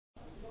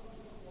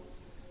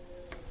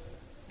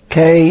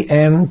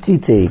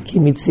KMTT, Ki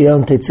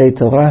Mitzion Tetzei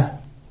Torah,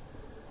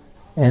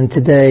 and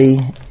today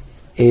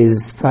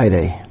is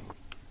Friday.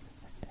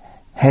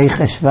 Hey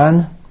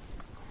Cheshvan,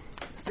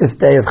 5th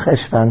day of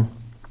Cheshvan,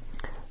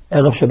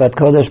 Erev Shabbat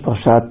Kodesh,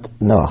 Parshat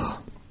Noach.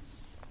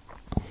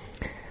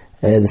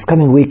 This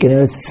coming week in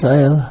Eretz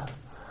Yisrael,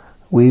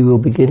 we will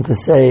begin to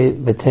say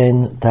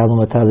B'tein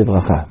Ta'alumata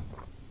Livracha.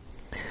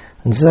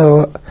 And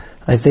so,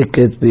 I think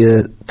it'd be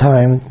a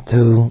time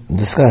to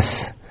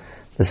discuss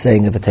the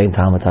saying of B'tein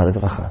Ta'alumata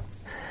Livracha.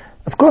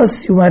 Of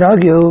course, you might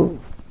argue,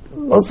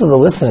 most of the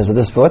listeners of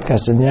this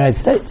broadcast are in the United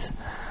States,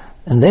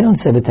 and they don't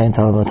say B'tein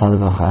Ta'alumata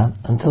Livracha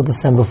until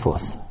December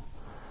 4th.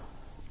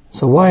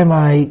 So why am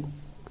I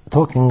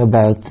talking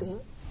about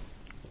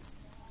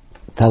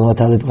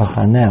Ta'alumata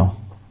Livracha now?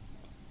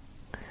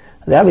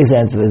 The obvious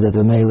answer is that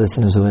there are many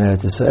listeners who are in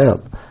Eretz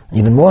Yisrael.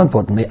 Even more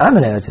importantly, I'm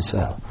in Eretz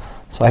Yisrael,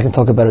 so I can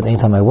talk about it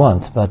anytime I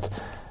want. But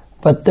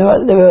there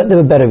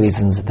are better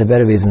reasons. There are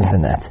better reasons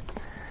than that.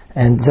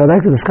 And so I'd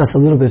like to discuss a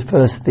little bit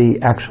first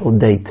the actual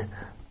date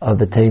of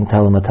B'tein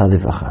Ta'alumata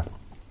Livracha.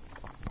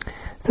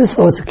 First of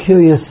all, it's a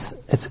curious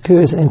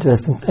and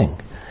interesting thing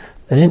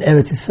that in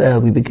Eretz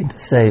Yisrael we begin to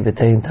say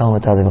B'tein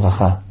Ta'alumata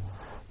Livracha,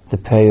 the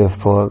prayer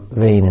for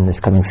rain in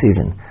this coming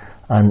season,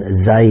 on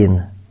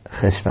Zayin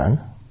Cheshvan.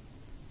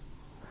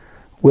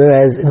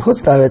 Whereas in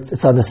Chutz La'aretz,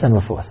 it's on December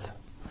 4th.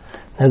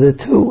 Now there are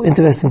two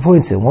interesting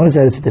points here. One is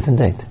that it's a different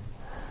date.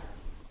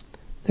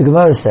 The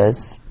Gemara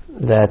says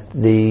that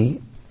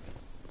the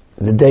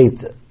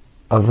date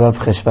of Rav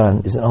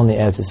Cheshvan is only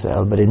Eretz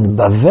Yisrael, but in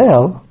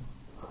Bavel,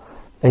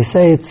 they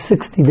say it's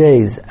 60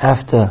 days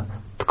after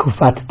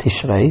Tkufat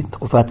Tishrei.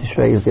 Tkufat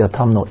Tishrei is the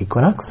autumnal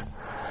equinox.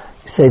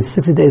 You say it's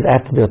 60 days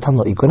after the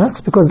autumnal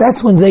equinox, because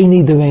that's when they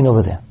need the rain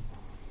over there.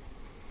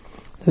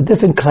 There are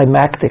different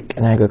climatic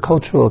and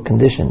agricultural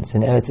conditions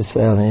in Eretz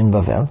Yisrael and in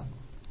Bavel.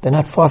 They're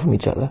not far from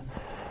each other,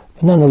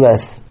 but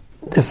nonetheless,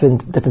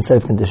 different set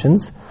of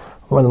conditions.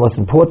 One of the most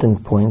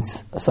important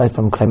points, aside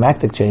from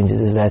climatic changes,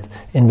 is that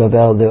in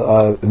Bavel there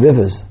are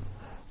rivers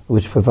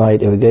which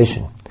provide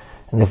irrigation,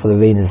 and therefore the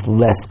rain is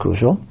less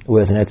crucial,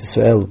 whereas in Eretz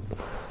Yisrael,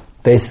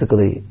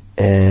 basically,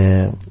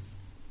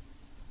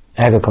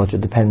 agriculture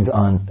depends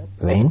on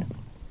rain.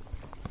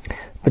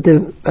 But there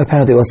are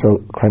apparently also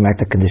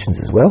climatic conditions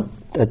as well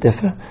that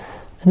differ,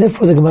 and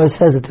therefore the Gemara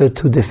says that there are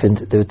two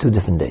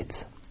different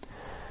dates.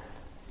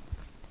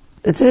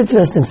 It's an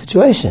interesting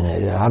situation.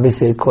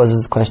 Obviously, it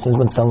causes questions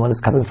when someone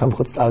is coming from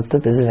Chutz La'aretz to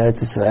visit Eretz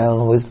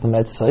Yisrael, who is from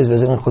Eretz Yisrael, is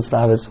visiting Chutz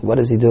La'aretz. What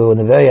does he do? And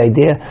the very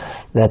idea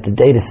that the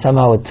date is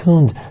somehow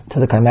attuned to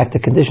the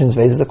climatic conditions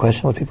raises the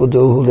question what people do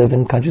who live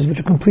in countries which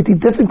are completely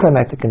different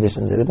climatic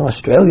conditions. They live in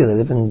Australia, they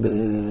live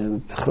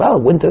in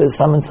winter is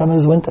summer and summer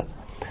is winter.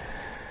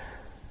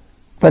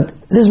 But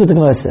this is what the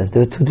Gemara says.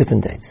 There are two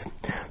different dates.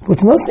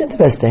 What's most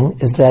interesting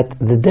is that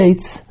the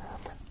dates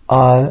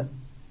are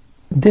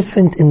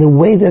different in the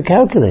way they're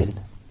calculated.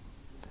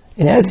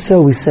 In Eretz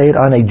Yisrael, we say it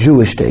on a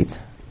Jewish date,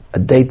 a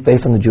date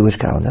based on the Jewish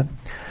calendar.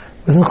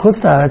 Whereas in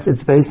Chutz La'aretz,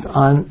 it's based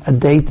on a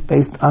date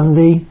based on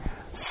the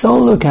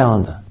solar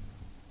calendar,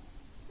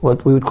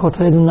 what we would call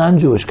today the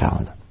non-Jewish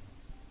calendar.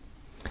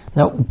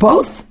 Now,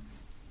 both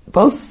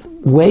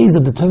ways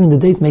of determining the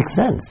date make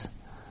sense.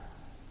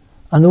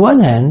 On the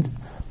one hand,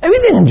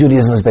 everything in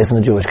Judaism is based on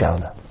the Jewish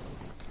calendar.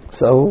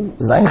 So,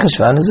 Zayin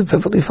Cheshvan is a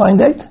perfectly fine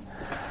date.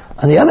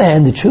 On the other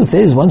hand, the truth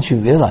is, once you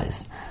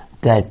realize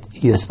that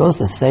you're supposed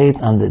to say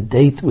it on the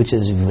date which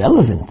is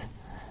relevant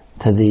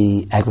to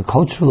the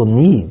agricultural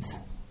needs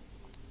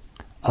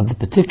of the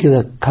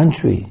particular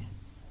country,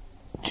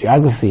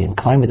 geography, and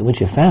climate in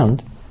which you're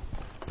found,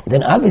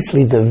 then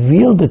obviously the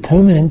real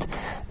determinant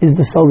is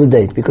the solar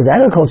date, because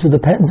agriculture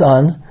depends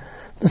on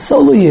the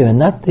solar year and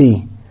not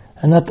the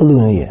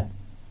lunar year.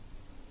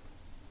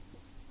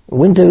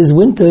 Winter is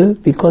winter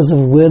because of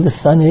where the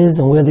sun is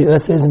and where the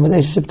earth is in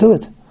relationship to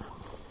it.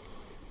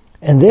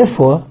 And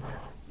therefore,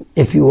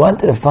 if you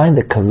wanted to find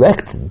the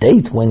correct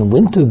date when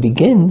winter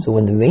begins, or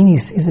when the rainy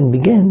season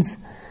begins,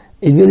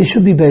 it really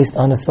should be based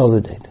on a solar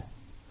date.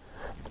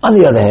 On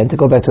the other hand, to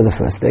go back to the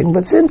first thing,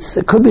 but since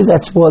it could be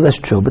that's more or less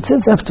true, but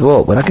since after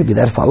all, we're not going to be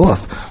that far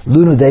off,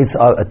 lunar dates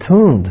are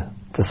attuned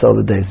to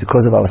solar dates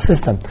because of our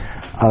system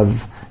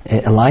of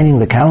aligning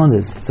the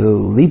calendars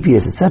through leap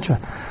years, etc.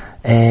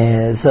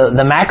 So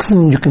the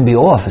maximum you can be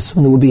off,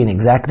 assume there will be an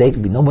exact date, it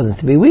will be no more than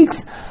 3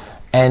 weeks,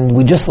 and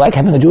we just like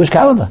having a Jewish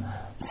calendar.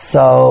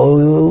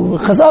 So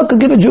Chazal could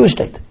give a Jewish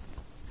date.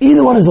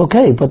 Either one is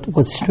okay, but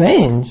what's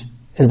strange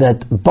is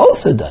that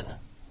both are done.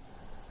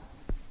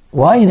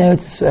 Why in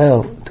Eretz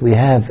Yisrael do we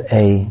have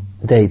a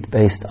date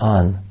based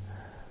on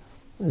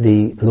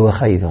the Luach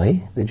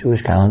HaIvri, the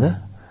Jewish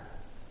calendar,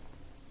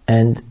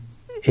 and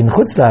in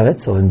Chutz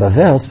La'aretz, or in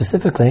Bavel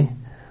specifically,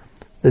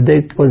 the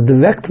date was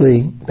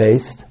directly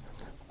based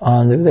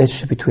on the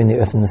relationship between the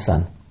earth and the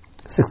sun,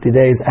 60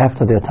 days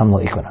after the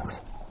autumnal equinox.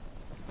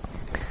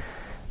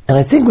 And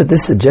I think what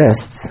this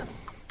suggests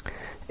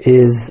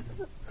is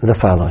the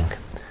following.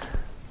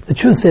 The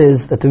truth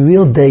is that the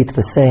real date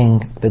for saying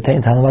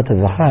B'tein Ta'alumata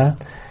Livracha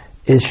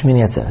is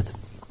Shmini Atzeret.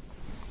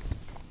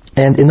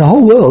 And in the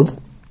whole world,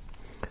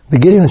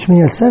 beginning of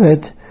Shmini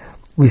Atzeret,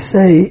 we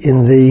say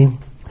in the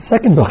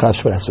second bracha of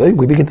Shmini Atzeret,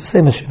 we begin to say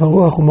Mashiv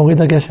HaRuach U'Morid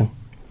HaGeshem.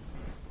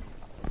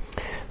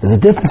 There's a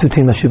difference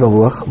between Mashiv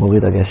HaRuach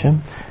U'Morid HaGeshem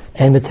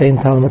and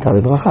Metein Tal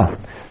Matal Bracha.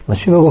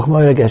 Mashiv HaRuach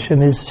U'Morid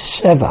HaGeshem is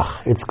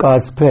Shevach, it's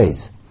God's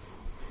praise.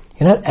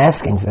 You're not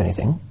asking for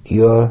anything,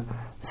 you're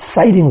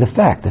citing the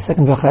fact. The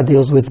second bracha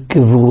deals with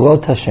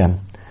Gevurot Hashem,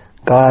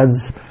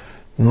 God's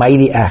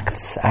mighty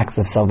acts, acts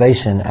of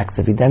salvation, acts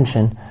of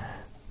redemption,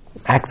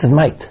 acts of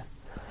might.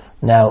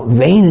 Now,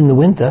 rain in the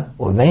winter,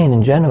 or rain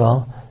in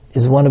general,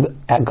 is one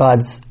of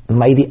God's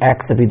mighty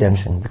acts of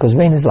redemption, because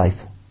rain is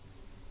life.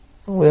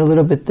 We're a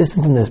little bit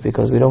distant from this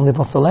because we don't live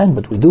off the land,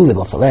 but we do live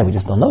off the land, we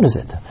just don't notice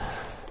it.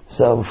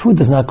 So food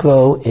does not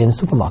grow in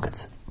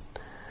supermarkets.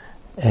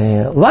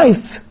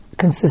 Life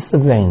consists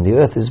of rain. The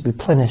earth is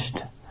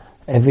replenished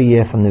every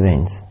year from the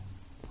rains.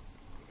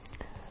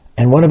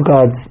 And one of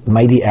God's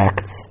mighty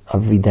acts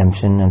of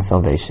redemption and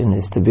salvation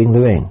is to bring the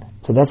rain.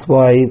 So that's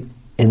why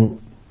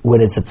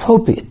when it's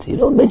appropriate, you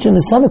don't mention the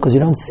summer because you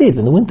don't see it.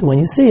 In the winter when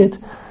you see it,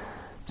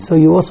 so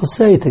you also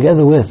say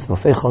together with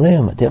Rofei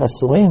Cholim, Atir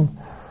Asurim,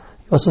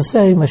 you also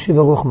say Mashiv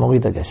HaRuach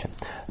U'Morid HaGeshem.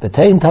 The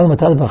Tein Tal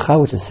Matal Bracha,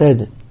 which is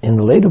said in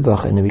the later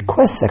bracha, in the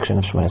request section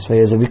of Shemona Esrei,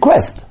 is a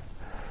request.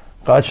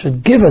 God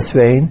should give us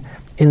rain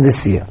in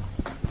this year.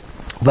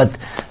 But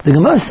the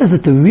Gemara says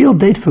that the real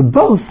date for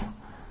both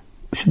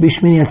should be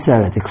Shmini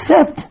Atzeret,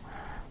 except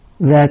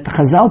that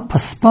Chazal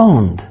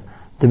postponed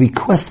the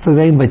request for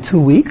rain by 2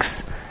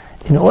 weeks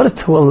in order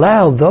to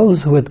allow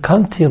those who had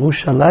come to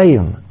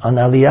Yerushalayim on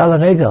Aliyah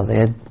L'Regel, they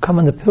had come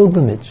on the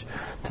pilgrimage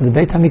to the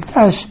Beit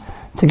HaMikdash,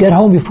 to get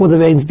home before the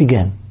rains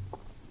began.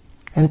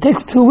 And it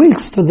takes 2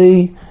 weeks for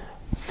the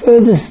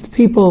furthest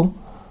people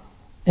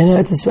in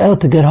Eretz Yisrael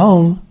to get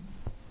home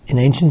in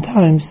ancient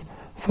times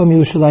from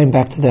Yerushalayim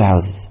back to their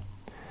houses.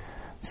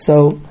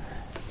 So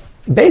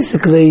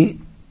basically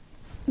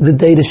the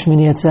date is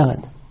Shmini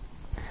Atzeret.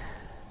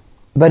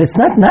 But it's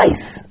not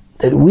nice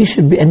that we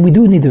should be, and we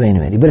do need the rain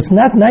already, but it's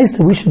not nice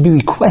that we should be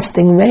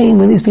requesting rain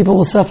when these people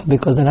will suffer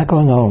because they're not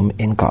going home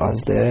in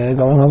cars, they're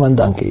going home on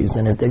donkeys,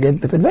 and if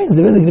it rains,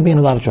 they're really going to be in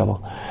a lot of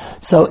trouble.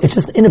 So it's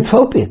just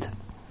inappropriate.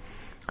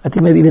 I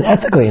think maybe even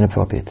ethically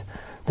inappropriate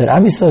that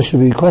Am Yisrael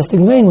should be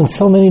requesting rain when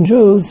so many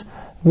Jews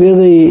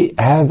really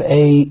have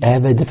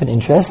a different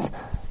interest.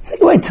 So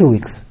you wait 2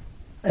 weeks.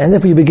 And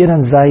if you begin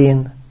on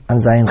Zayin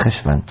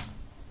Cheshvan.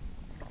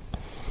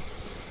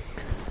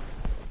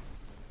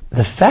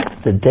 The fact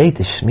that the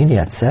date is Shmini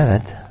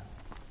Atzeret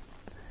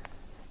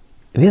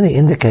really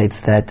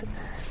indicates that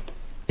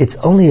it's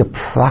only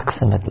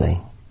approximately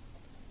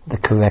the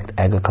correct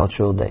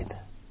agricultural date.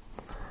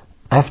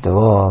 After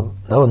all,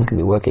 no one's going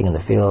to be working in the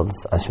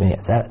fields on Shmini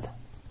Atzeret.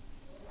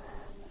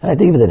 And I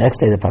think even the next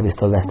day they're probably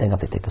still resting up.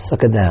 They take the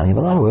sukkah down. You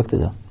have a lot of work to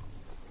do.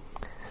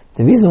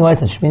 The reason why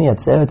it's on Shmini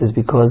Atzeret is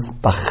because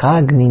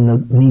Bachag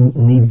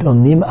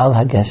Nidonim Al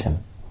HaGeshem.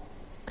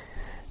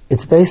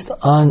 It's based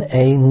on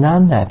a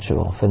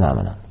non-natural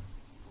phenomenon.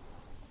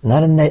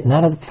 Not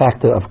a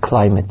factor of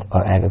climate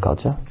or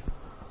agriculture,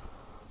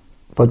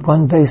 but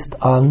one based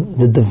on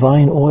the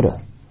divine order.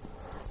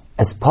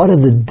 As part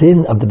of the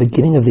din of the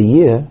beginning of the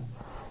year,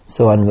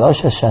 so on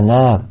Rosh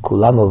Hashanah,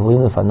 Kulam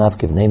Ovrim Lefanav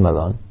Kivnei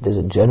Maron, there's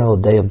a general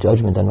day of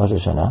judgment on Rosh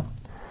Hashanah.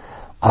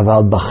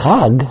 Aval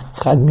B'Chag,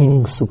 Chag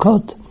meaning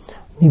Sukkot,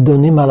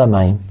 Nidonim Al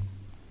HaMayim.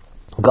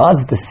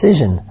 God's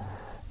decision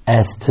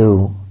as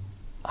to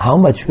how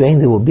much rain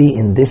there will be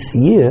in this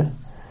year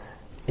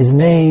is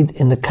made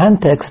in the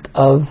context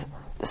of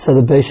the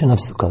celebration of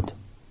Sukkot.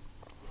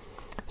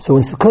 So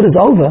when Sukkot is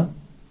over,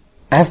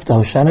 after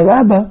Hoshana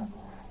Rabbah,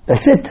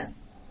 that's it.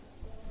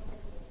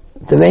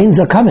 The rains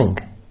are coming,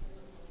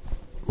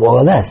 more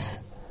or less.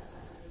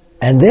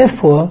 And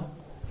therefore,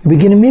 you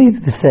begin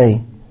immediately to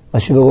say,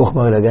 Mashiv HaRuach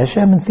U'Morid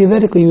HaGeshem, and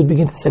theoretically you would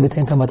begin to say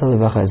B'tein Tal Matal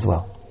Bracha as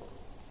well.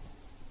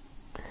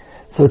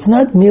 So it's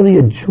not merely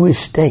a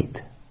Jewish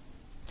date.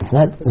 It's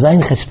not,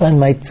 Zayin Cheshvan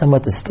might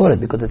somewhat distort it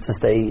because it's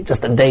just a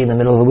day in the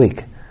middle of the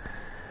week.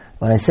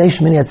 When I say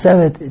Shmini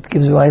Atzeret, it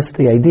gives rise to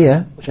the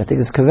idea, which I think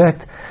is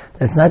correct,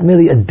 that it's not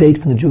merely a date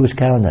from the Jewish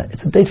calendar,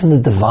 it's a date from the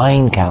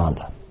divine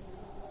calendar.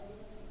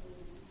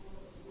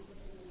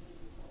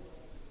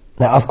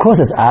 Now, of course,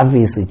 it's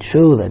obviously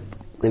true that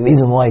the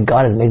reason why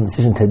God has made the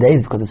decision today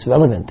is because it's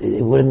relevant.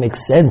 It wouldn't make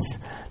sense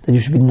that you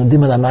should be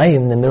Nodim Al HaMayim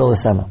in the middle of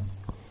the summer.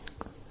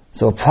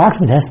 So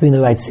approximate has to be in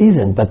the right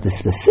season, but the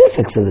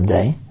specifics of the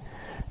day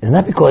is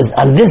not because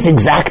on this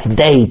exact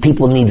day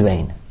people need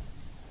rain,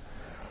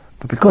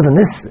 but because on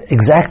this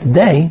exact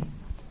day,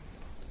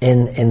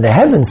 in the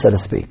heavens, so to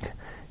speak,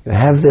 you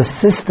have this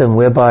system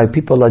whereby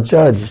people are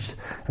judged,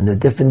 and there are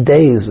different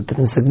days with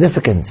different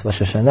significance,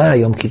 Rosh Hashanah,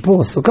 Yom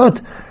Kippur,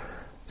 Sukkot.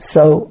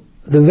 So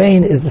the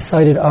rain is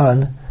decided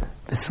on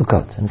the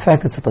Sukkot. In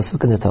fact, it's a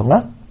pasuk in the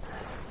Torah,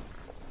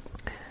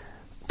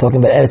 talking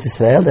about Eretz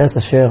Yisrael, Eretz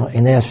Asher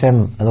Inei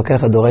Hashem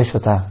Elokecha Doresh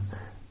Ota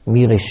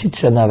Mireshit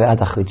Shana Ve'ad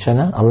Achrit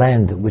Shana, a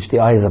land which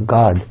the eyes of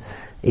God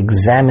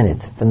examine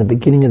it from the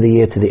beginning of the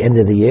year to the end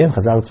of the year.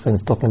 Chazal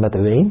explains talking about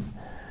the rain,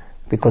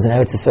 because in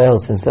Eretz Yisrael,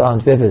 since there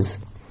aren't rivers,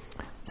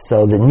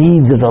 So the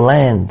needs of the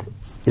land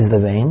is the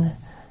rain,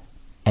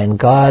 and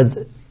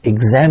God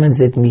examines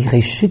it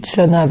micheshit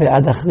shana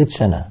ve'ad achrit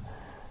shana.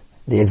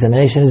 The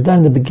examination is done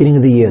at the beginning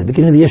of the year. The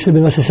beginning of the year should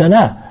be Rosh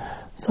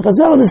Hashanah. So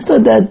Chazal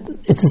understood that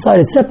it's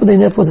decided separately,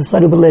 and therefore it's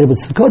decided a bit later. But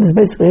Sukkot is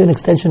basically an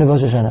extension of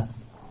Rosh Hashanah.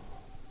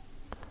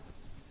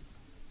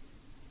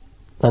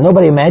 Now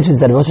nobody imagines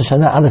that Rosh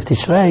Hashanah Aleph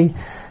Tishrei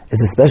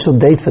is a special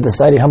date for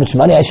deciding how much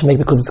money I should make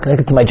because it's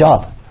connected to my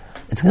job.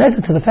 It's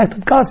connected to the fact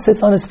that God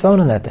sits on His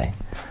throne on that day.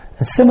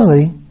 And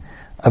similarly,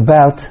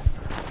 about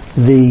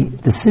the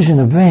decision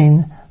of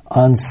rain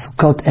on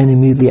Sukkot and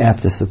immediately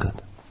after Sukkot.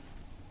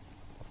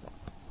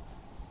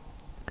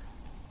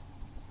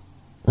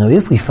 Now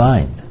if we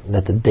find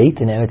that the date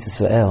in Eretz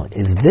Yisrael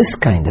is this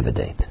kind of a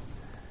date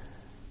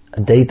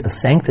of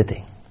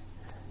sanctity,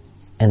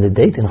 and the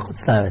date in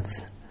Chutz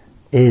La'aretz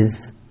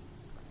is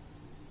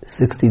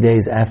 60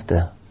 days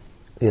after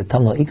the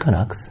autumnal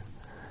equinox,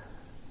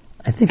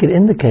 I think it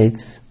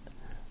indicates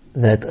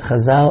that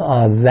Chazal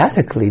are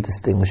radically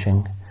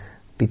distinguishing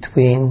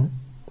between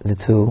the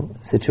two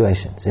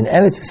situations. In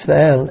Eretz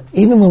Yisrael,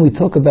 even when we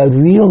talk about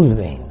real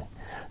rain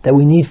that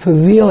we need for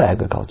real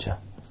agriculture,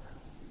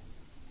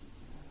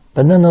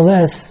 but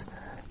nonetheless,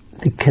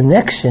 the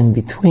connection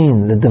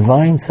between the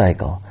divine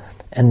cycle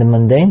and the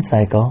mundane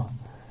cycle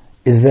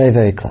is very,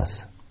 very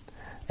close.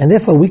 And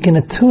therefore we can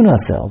attune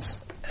ourselves.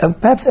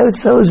 Perhaps Eretz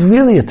Yisrael is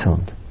really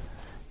attuned,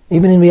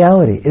 even in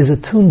reality, is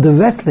attuned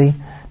directly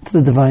to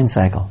the divine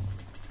cycle.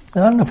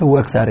 And I don't know if it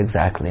works out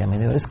exactly. I mean,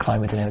 there is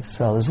climate in Eretz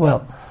Yisrael as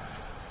well.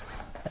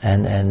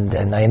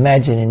 And I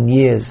imagine in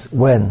years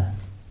when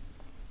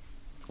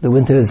the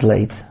winter is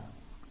late,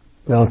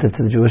 relative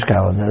to the Jewish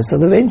calendar, so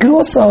the rain could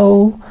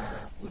also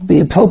be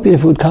appropriate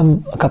if it would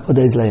come a couple of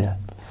days later.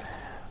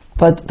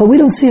 But we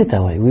don't see it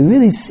that way. We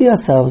really see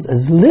ourselves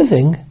as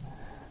living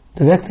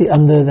directly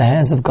under the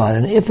hands of God.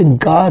 And if in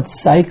God's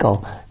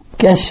cycle,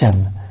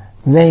 Geshem,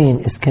 rain,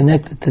 is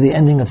connected to the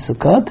ending of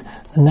Sukkot,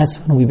 then that's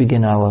when we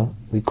begin our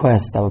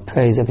requests, our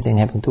praise, everything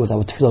having to do with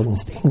our tefillot. When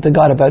speaking to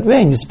God about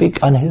rain, you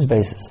speak on His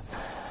basis.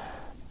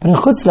 But in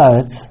Chutz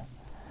La'aretz,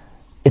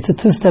 it's a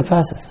two-step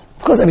process.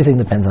 Of course, everything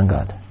depends on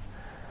God.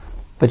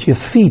 But your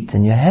feet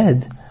and your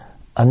head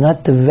are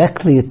not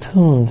directly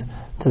attuned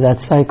to that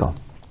cycle.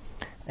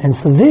 And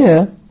so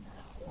there,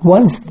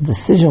 once the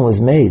decision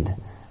was made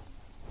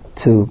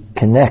to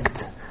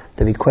connect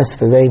the request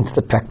for rain to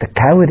the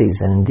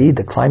practicalities, and indeed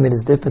the climate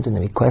is different and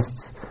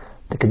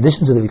the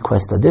conditions of the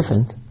request are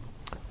different,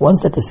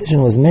 once that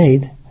decision was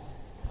made,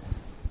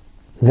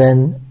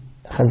 then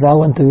Chazal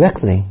went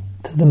directly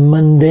to the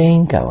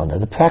mundane calendar,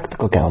 the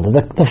practical calendar,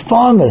 the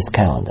farmer's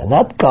calendar,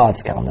 not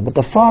God's calendar, but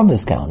the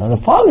farmer's calendar.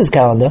 The farmer's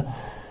calendar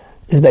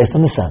is based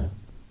on the sun.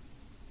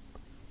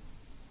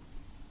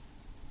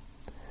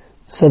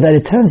 So that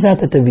it turns out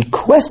that the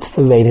request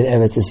for rain in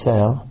Eretz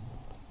Yisrael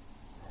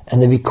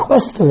and the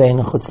request for rain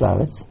in Chutz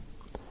La'aretz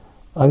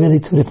are really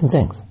two different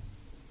things.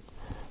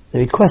 The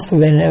request for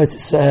rain in Eretz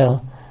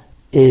Yisrael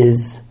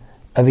is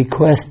a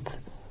request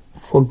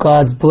for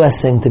God's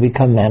blessing to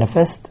become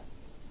manifest.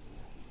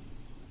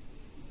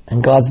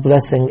 And God's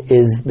blessing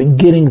is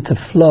beginning to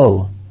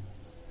flow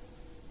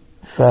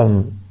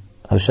from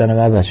Hoshana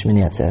Rabbah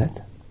Shmini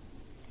Atzeret.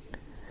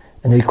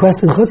 And the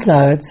request in Chutz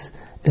La'aretz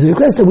is a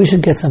request that we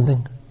should get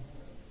something.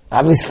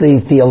 Obviously,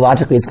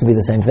 theologically, it's going to be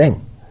the same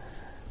thing.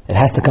 It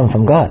has to come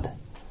from God.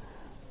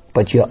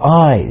 But your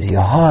eyes,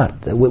 your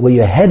heart, where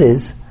your head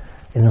is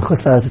in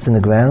Chutz La'aretz, it's in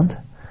the ground.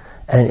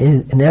 And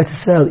in Eretz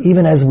Yisrael,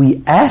 even as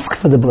we ask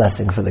for the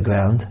blessing for the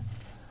ground,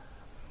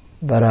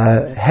 but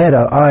our head,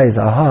 our eyes,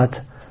 our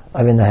heart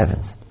are in the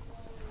heavens.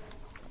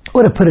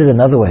 Or to put it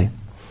another way,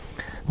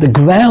 the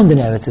ground in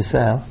Eretz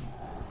Yisrael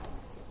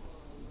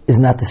is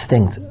not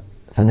distinct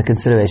from the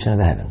consideration of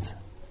the heavens.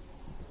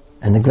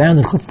 And the ground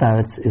in Chutz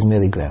La'aretz is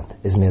merely ground,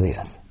 is merely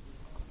earth.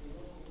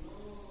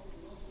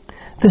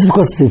 This, of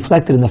course, is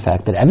reflected in the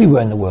fact that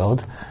everywhere in the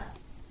world,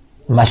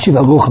 Mashiv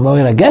Aruch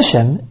Moira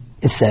Geshem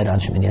is said on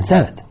Shemini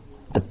Atzeret.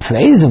 The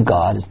praise of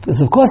God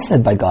is, of course,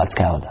 said by God's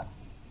calendar.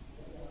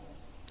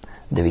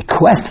 The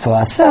request for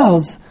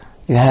ourselves,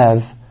 you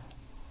have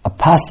a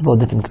possible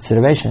different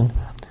consideration,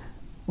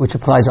 which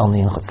applies only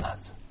in Chutz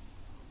La'aretz.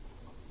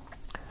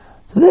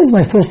 So this is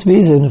my first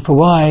reason for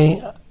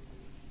why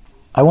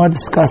I want to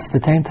discuss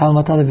V'tein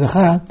Talmud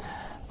V'cha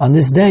on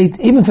this date,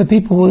 even for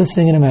people who are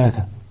listening in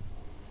America.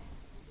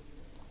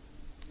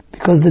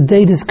 Because the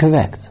date is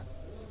correct.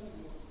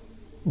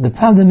 The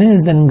problem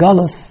is that in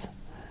Galus,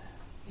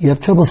 you have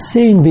trouble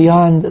seeing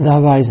beyond the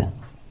horizon.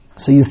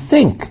 So you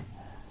think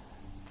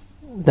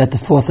that the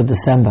 4th of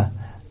December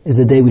is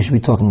the day we should be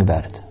talking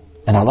about it.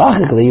 And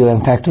halachically, you are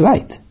in fact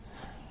right.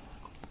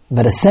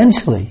 But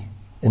essentially,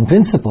 in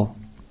principle,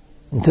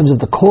 in terms of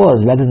the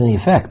cause rather than the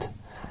effect,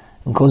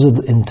 in terms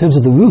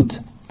of the root,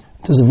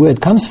 in terms of where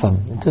it comes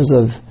from, in terms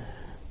of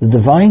the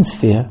divine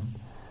sphere,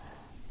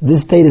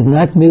 this date is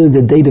not merely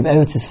the date of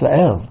Eretz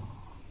Yisrael.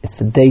 It's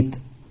the date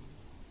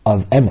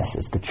of Emes.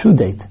 It's the true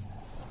date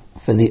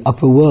for the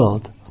upper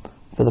world,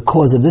 for the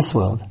cause of this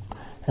world.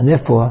 And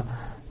therefore,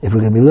 if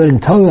we're going to be learning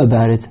Torah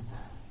about it,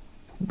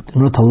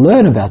 in order to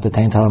learn about the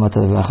Tain Talamat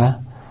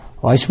Levracha,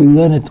 why should we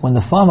learn it when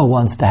the farmer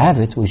wants to have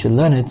it? We should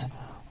learn it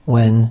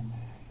when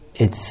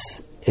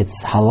its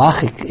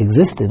halachic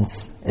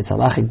existence, its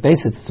halachic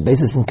basis, its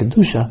basis in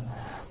Kedusha,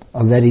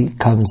 already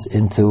comes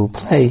into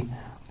play,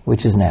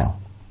 which is now.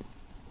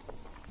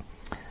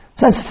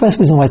 So that's the first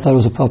reason why I thought it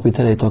was appropriate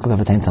today to talk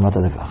about Tain Talamat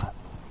Levracha.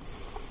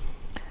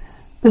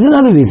 There's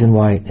another reason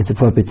why it's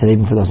appropriate today,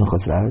 even for those in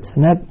Chutz La'aretz,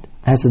 and that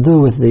has to do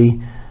with the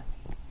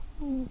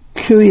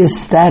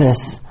curious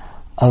status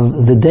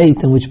of the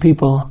date in which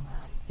people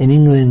in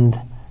England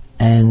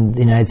and the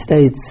United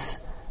States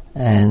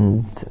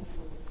and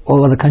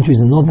all other countries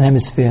in the Northern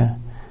Hemisphere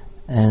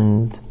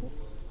and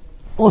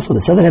also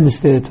the Southern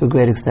Hemisphere to a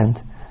great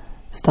extent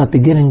start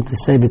beginning to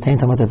say B'Tein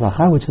Talamat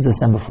Levracha, which is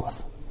December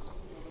 4th.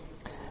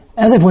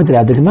 As I pointed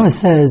out, the Gemara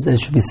says that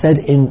it should be said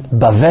in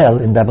Bavel,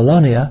 in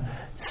Babylonia,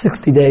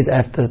 60 days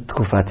after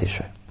Tkufat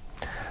Tishrei.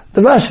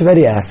 The Rash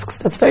already asks,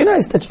 that's very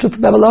nice, that's true for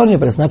Babylonia,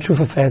 but it's not true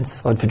for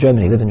France or for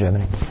Germany. He lived in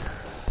Germany.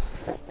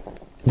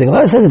 The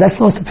Gemara says that that's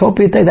the most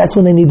appropriate day, that's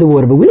when they need the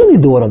water, but we don't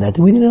need the water on that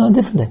day, we need it on a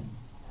different day.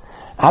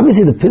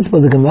 Obviously the principle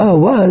of the Gemara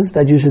was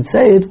that you should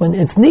say it when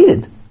it's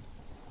needed.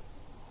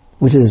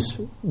 Which is,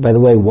 by the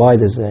way, why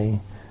there's a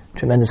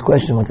tremendous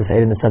question when to say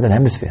it in the Southern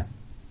Hemisphere,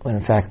 when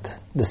in fact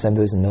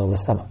December is in the middle of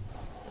the summer.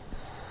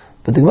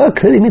 But the Gemara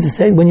clearly means to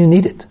say it when you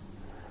need it.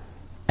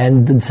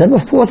 And December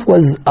 4th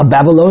was a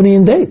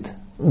Babylonian date,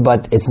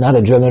 but it's not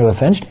a German or a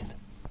French date.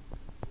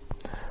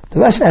 The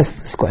Rashi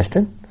asks this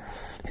question.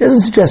 He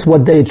doesn't suggest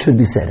what day it should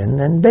be said in,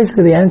 and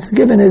basically the answer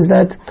given is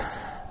that,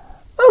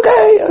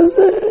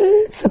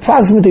 it's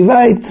approximately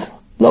right,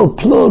 low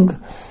plug,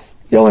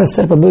 you don't want to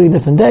set up a million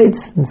different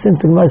dates, and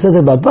since the Gemara says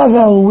it about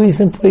Bavel, we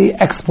simply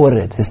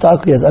exported it.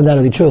 Historically, it's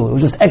undoubtedly true. It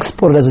was just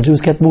exported as the Jews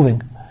kept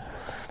moving.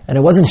 And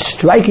it wasn't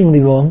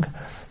strikingly wrong,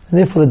 and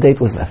therefore the date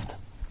was left.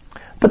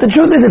 But the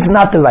truth is, it's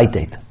not the right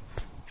date.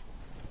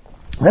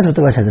 That's what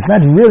the Rashi says. It's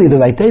not really the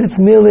right date, it's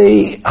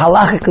merely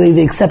halachically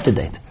the accepted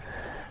date.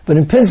 But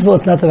in principle,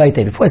 it's not the right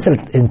date. Before I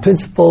said in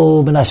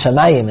principle, in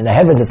the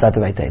heavens, it's not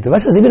the right date. The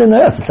Rashi says even on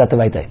earth, it's not the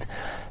right date.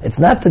 It's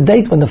not the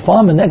date when the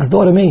farmer next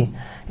door to me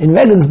in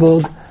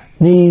Regensburg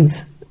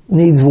needs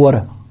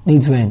water,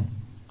 needs rain.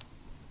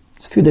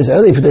 It's a few days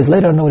earlier, a few days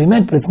later, I don't know what he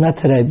meant, but it's not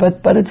today.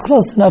 But it's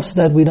close enough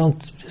so that we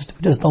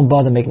just don't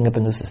bother making up a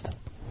new system.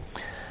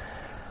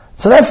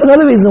 So that's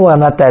another reason why I'm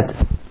not that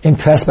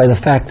impressed by the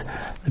fact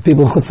that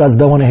people in Chutz La'aretz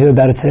don't want to hear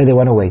about it today, they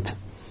want to wait.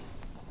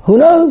 Who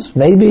knows?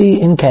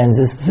 Maybe in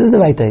Kansas, this is the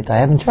right date. I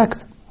haven't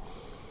checked.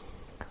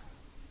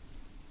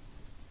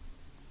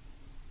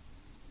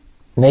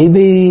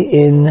 Maybe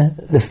in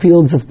the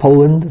fields of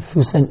Poland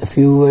a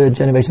few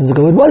generations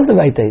ago, it was the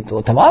right date,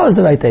 or tomorrow is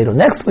the right date, or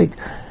next week.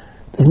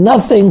 There's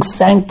nothing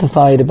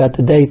sanctified about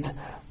the date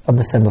of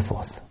December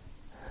 4th.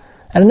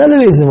 And another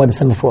reason why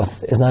December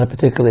 4th is not a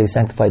particularly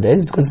sanctified date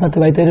is because it's not the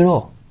right date at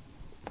all.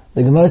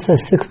 The Gemara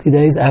says 60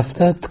 days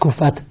after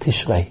Tkufat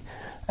Tishrei,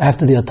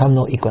 after the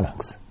autumnal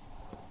equinox.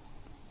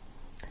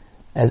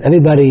 As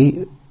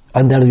everybody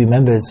undoubtedly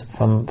remembers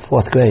from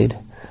 4th grade,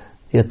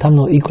 the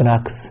autumnal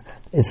equinox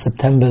is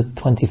September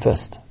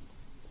 21st.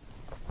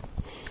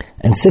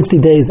 And 60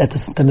 days after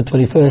September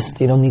 21st,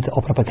 you don't need to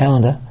open up a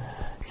calendar.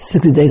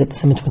 60 days after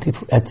September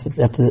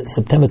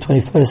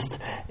 21st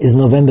is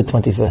November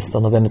 21st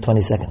or November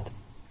 22nd.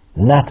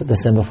 Not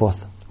December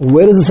 4th.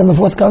 Where does December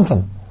 4th come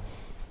from?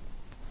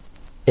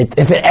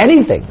 If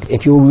anything,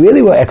 if you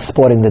really were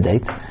exporting the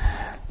date,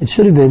 it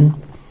should have been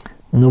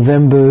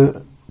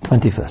November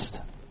 21st.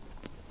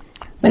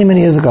 Many,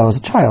 many years ago, as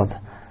a child,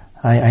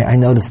 I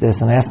noticed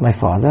this, and I asked my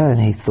father, and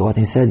he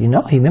said, he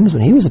remembers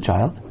when he was a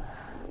child,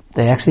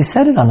 they actually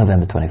said it on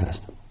November 21st.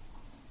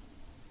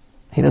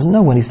 He doesn't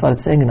know when he started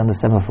saying it on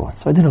December 4th.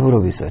 So I did a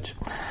little research.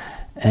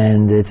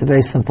 And it's a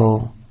very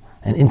simple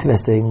and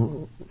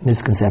interesting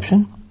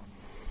misconception.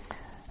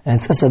 And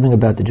it says something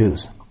about the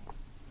Jews.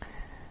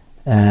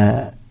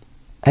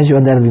 As you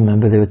undoubtedly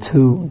remember, there were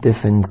two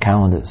different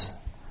calendars,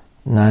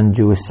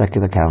 non-Jewish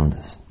secular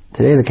calendars.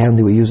 Today the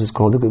calendar we use is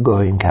called the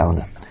Gregorian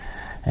calendar.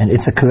 And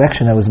it's a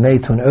correction that was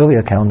made to an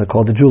earlier calendar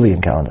called the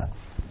Julian calendar.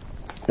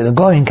 The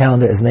Gregorian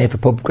calendar is named for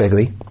Pope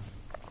Gregory,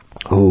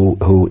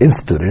 who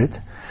instituted it.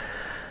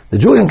 The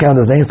Julian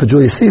calendar is named for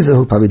Julius Caesar,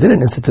 who probably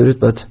didn't institute it,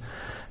 but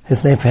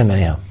it's named for him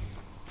anyhow.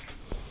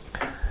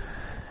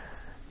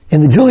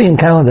 In the Julian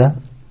calendar,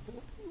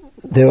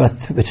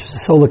 which is a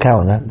solar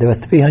calendar, there are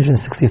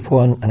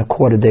 364 and a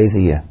quarter days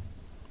a year.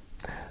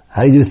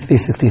 How do you do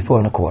 364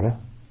 and a quarter?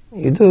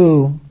 You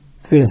do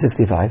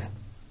 365.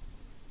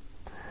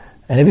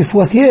 And every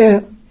fourth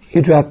year,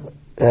 you drop,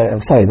 the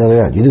other way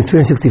around. You do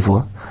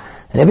 364.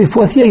 And every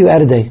fourth year, you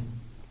add a day,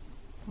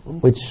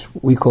 which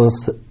we call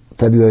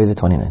February the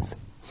 29th.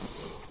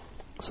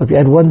 So if you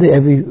add one day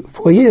every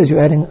 4 years, you're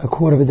adding a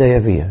quarter of a day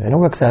every year. And it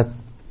works out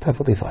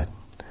perfectly fine.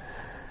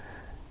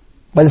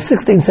 By the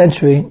 16th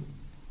century,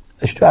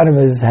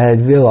 astronomers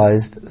had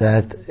realized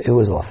that it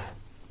was off.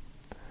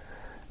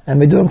 And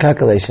by doing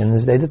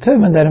calculations, they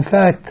determined that in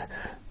fact,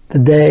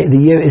 the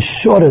year is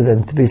shorter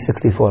than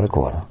 364 and a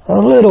quarter. A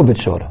little bit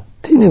shorter.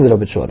 teeny little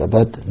bit shorter,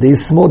 but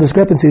these small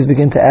discrepancies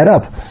begin to add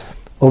up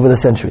over the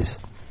centuries.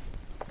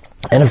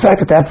 And in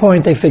fact, at that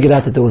point, they figured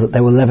out that there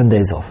were 11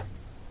 days off.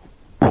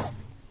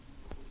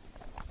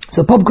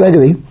 So Pope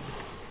Gregory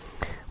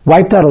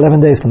wiped out 11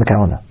 days from the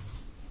calendar.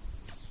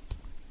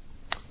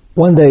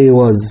 One day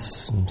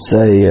was,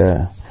 say,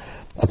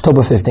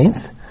 October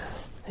 15th.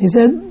 He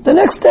said, the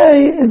next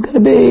day is going to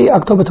be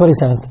October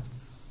 27th.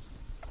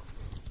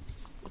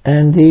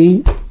 And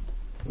he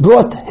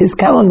brought his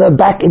calendar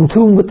back in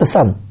tune with the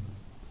sun.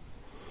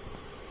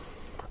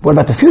 What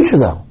about the future,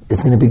 though?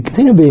 It's going to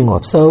continue being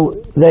off.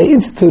 So they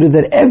instituted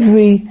that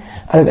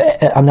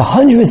on the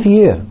 100th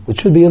year,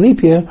 which should be a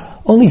leap year,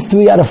 only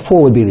 3 out of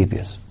 4 would be leap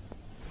years.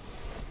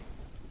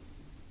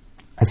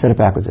 I said it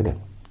backwards again.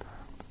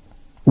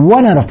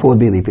 1 out of 4 would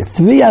be leap year.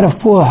 3 out of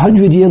 4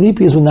 100-year leap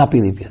years would not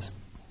be leap years.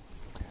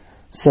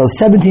 So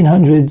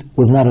 1700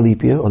 was not a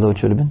leap year, although it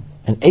should have been.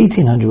 And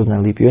 1800 was not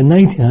a leap year. And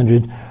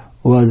 1900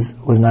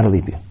 was not a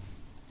leap year.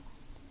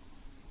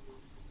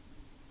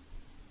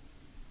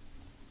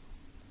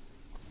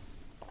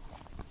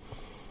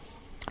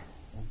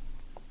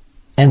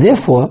 And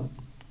therefore,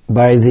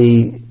 by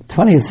the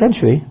 20th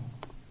century,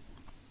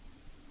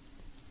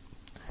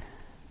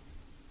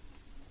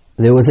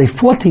 there was a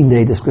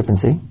 14-day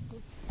discrepancy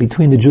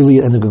between the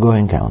Julian and the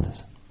Gregorian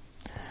calendars.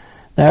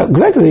 Now,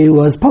 Gregory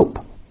was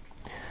Pope.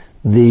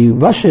 The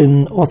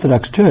Russian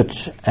Orthodox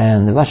Church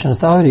and the Russian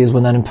authorities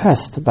were not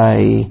impressed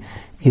by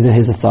either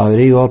his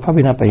authority or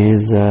probably not by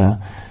his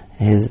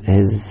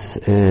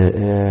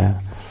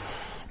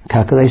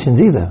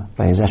calculations either,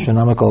 by his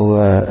astronomical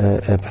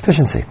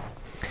proficiency.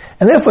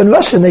 And therefore in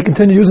Russia they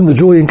continued using the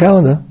Julian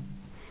calendar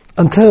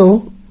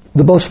until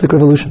the Bolshevik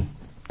Revolution.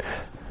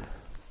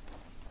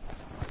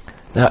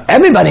 Now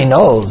everybody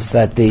knows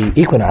that the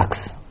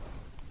equinox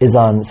is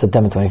on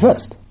September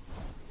 21st.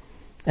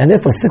 And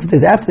therefore 6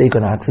 days after the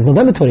equinox is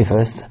November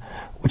 21st,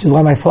 which is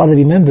why my father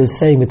remembers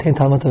saying B'tein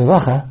Talmud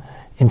Revacha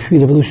in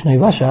pre-revolutionary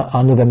Russia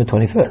on November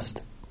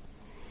 21st.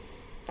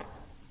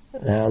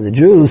 Now the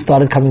Jews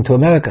started coming to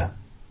America.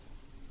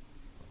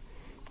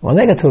 When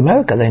they got to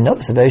America, they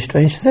noticed a very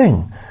strange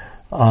thing.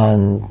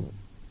 On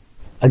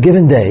a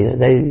given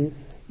day,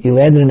 you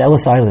landed in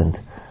Ellis Island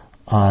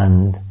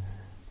on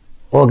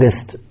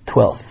August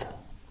 12th.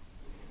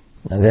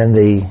 And then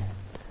the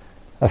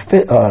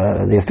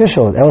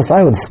official at Ellis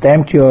Island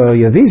stamped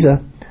your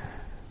visa,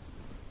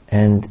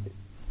 and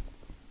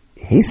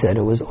he said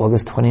it was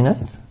August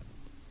 29th.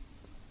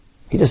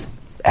 He just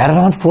added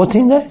on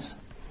 14 days.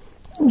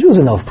 And Jews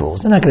are no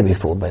fools. They're not going to be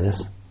fooled by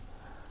this.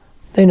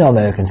 They know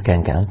Americans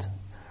can't count.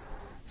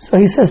 So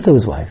he says to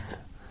his wife,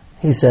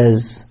 he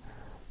says,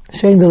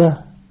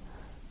 Shendela,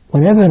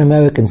 whenever an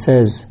American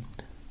says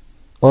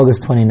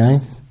August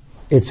 29th,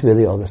 it's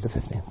really August the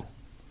 15th.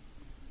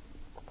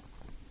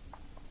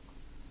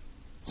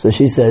 So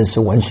she says,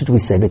 so when should we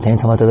say B'tein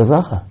Talmud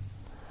Revacha?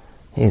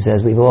 He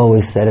says, we've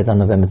always said it on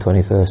November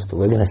 21st.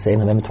 We're going to say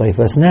November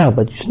 21st now,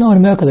 but you should know in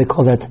America they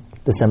call that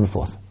December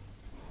 4th.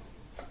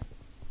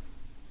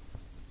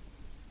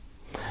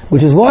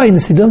 Which is why in the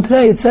Siddur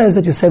today it says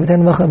that you say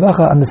B'tein Talmud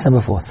Revacha on December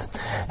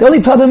 4th. The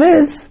only problem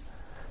is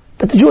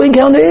that the Julian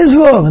calendar is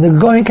wrong and the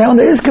Gregorian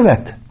calendar is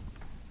correct.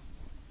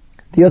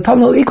 The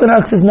autumnal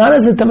equinox is not on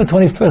September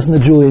 21st in the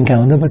Julian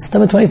calendar, but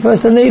September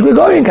 21st in the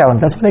Gregorian calendar.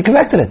 That's why they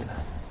corrected it.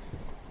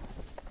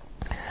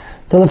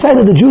 So the fact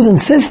that the Jews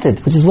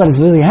insisted, which is what has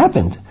really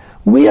happened,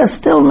 we are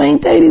still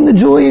maintaining the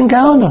Julian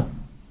calendar.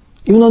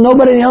 Even though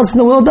nobody else in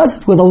the world does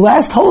it. We're the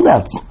last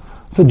holdouts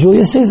for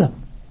Julius Caesar.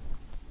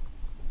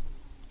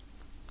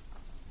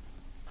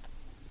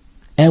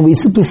 And we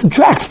simply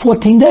subtract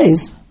 14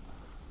 days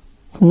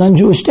from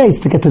non-Jewish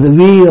states to get to the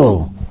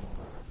real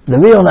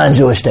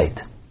non-Jewish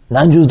state.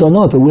 Non-Jews don't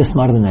know it, but we're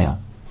smarter than they are.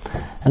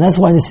 And that's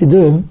why in the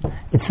Siddur,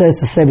 it says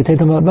to say B'tein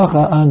Talmud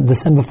Revacha on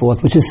December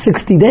 4th, which is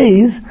 60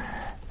 days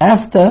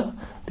after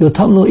the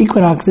autumnal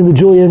equinox in the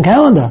Julian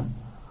calendar,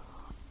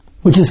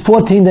 which is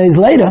 14 days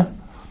later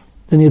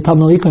than the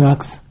autumnal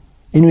equinox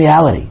in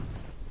reality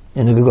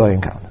in the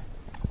Gregorian calendar.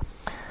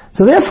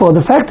 So therefore,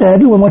 the fact that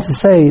everyone wants to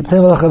say B'tein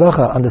Talmud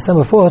Revacha on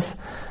December 4th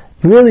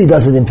really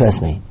doesn't impress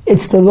me.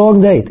 It's the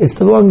wrong date. It's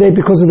the wrong date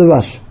because of the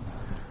rush.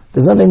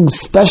 There's nothing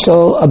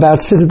special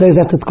about 6 days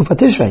after Tkufat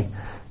Tishrei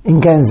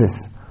in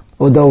Kansas,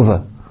 or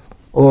Dover,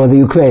 or the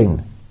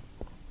Ukraine,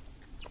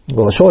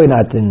 or surely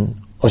not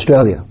in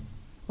Australia,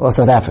 or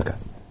South Africa.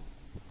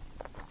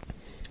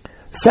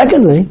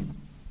 Secondly,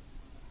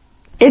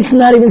 it's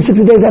not even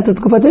 60 days after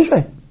Tkufat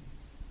Tishrei.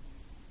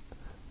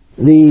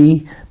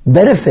 The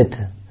benefit,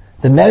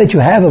 the merit you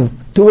have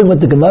of doing what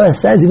the Gemara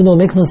says, even though it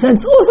makes no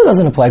sense, also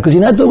doesn't apply, because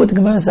you're not doing what the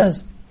Gemara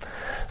says.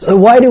 So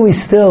why do we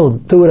still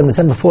do it on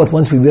December 4th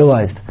once we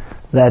realized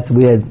that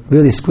we had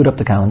really screwed up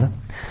the calendar?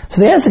 So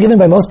the answer given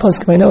by most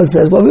poskim I know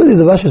says, well, really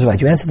the Rosh is right.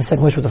 You answered the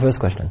second question with the first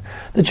question.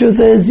 The truth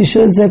is, you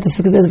should have said the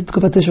 60 days of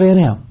Tkufat Tishrei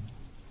anyhow.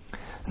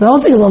 The whole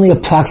thing is only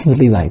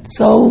approximately right.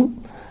 So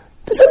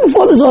December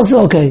 4th is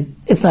also okay.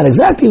 It's not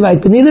exactly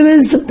right, but neither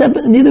is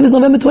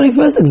November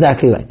 21st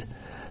exactly right.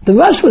 The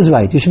Rosh was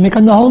right. You should make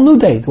a whole new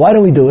date. Why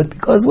don't we do it?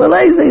 Because we're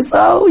lazy,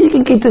 so you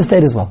can keep this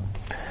date as well.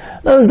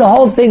 In other words, the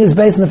whole thing is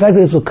based on the fact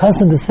that we're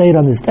accustomed to say it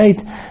on this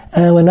date,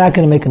 and we're not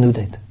going to make a new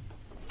date.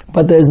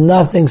 But there's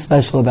nothing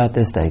special about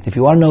this date. If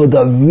you want to know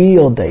the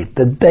real date,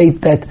 the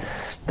date that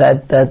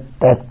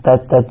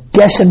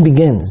Geshem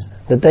begins,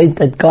 the date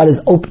that God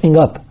is opening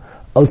up,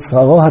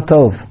 Otzaro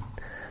HaTov,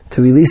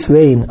 to release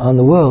rain on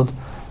the world,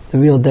 the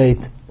real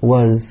date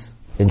was,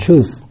 in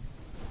truth,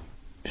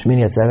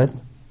 Shmini Atzeret,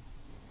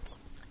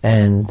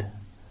 and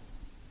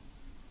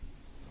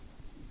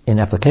in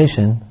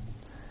application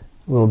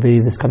will be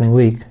this coming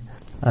week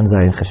on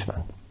Zayin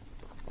Cheshvan.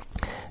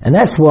 And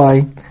that's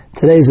why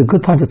today is a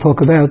good time to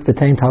talk about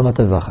V'tein Talmud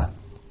Avacha.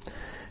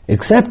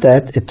 Except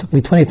that it took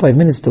me 25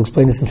 minutes to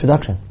explain this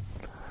introduction.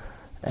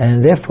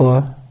 And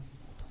therefore,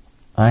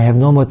 I have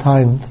no more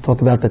time to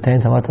talk about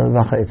V'tein Talmud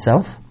Avacha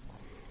itself.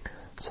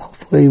 So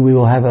hopefully we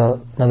will have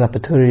another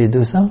opportunity to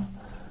do so.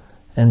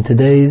 And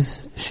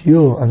today's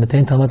shiur on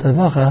V'tein Talmud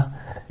Avacha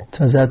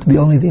turns out to be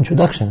only the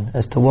introduction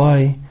as to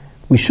why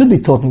we should be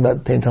talking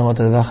about V'tein Talmud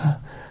Avacha,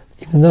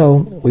 even though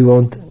we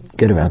won't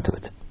get around to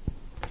it.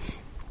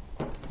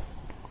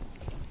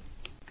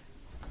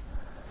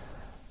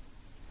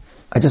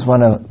 I just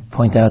want to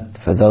point out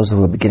for those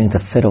who are beginning to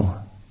fiddle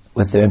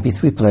with their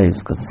MP3 players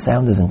because the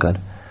sound isn't good,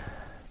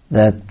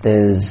 that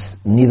there's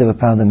neither a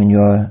problem in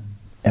your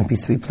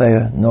MP3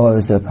 player nor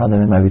is there a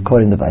problem in my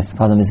recording device. The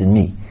problem is in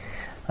me.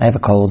 I have a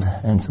cold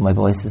and so my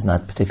voice is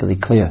not particularly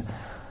clear.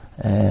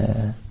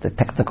 The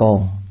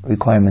technical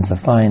requirements are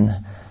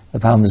fine.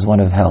 The problem is one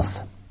of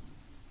health.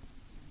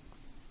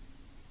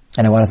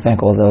 And I want to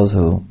thank all those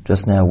who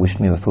just now wished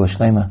me refuah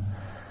shlema.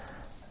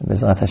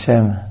 B'ezrat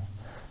Hashem,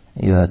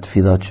 your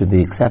tefillot should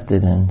be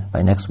accepted, and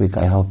by next week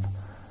I hope,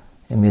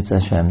 in Mitzvah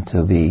Hashem,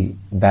 to be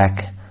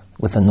back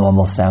with a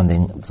normal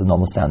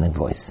sounding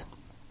voice.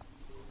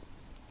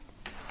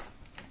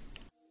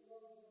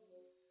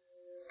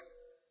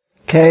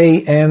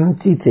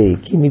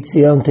 KMTT, Ki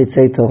Mitzion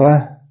Tetzei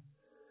Torah,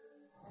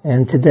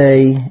 and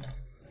today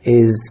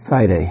is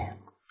Friday.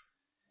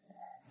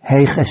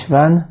 Hey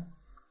Cheshvan,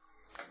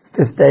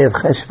 5th day of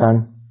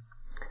Cheshvan,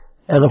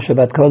 Erev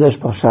Shabbat Kodesh,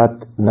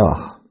 Parshat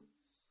Noach.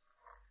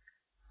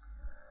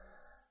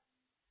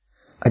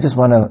 I just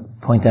want to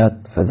point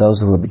out for those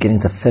who are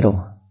beginning to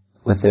fiddle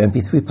with their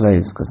MP3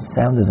 players because the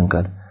sound isn't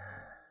good,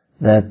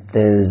 that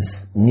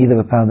there's neither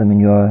a problem in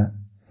your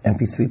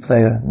MP3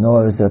 player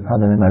nor is there a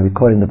problem in my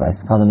recording device.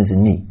 The problem is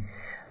in me.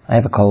 I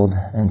have a cold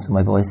and so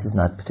my voice is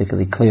not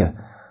particularly clear.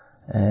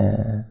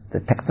 The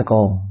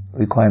technical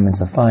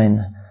requirements are fine.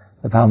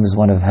 The problem is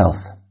one of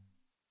health.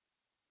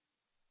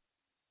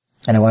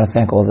 And I want to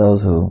thank all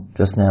those who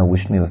just now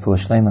wished me refuah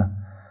shlema.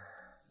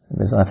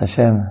 B'ezrat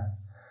Hashem,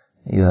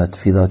 your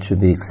tefillot should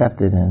be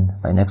accepted,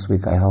 and by next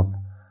week I hope,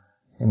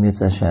 in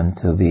Mitzvah Hashem,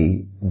 to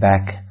be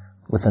back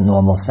with a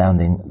normal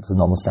sounding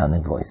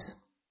voice.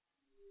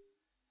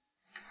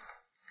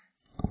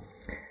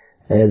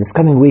 This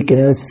coming week in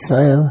Eretz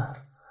Yisrael,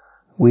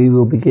 we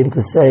will begin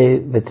to say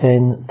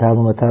V'tein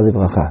Talmud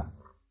Avacha.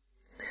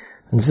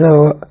 And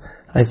so,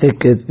 I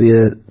think it'd be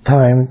a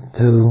time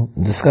to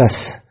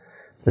discuss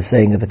the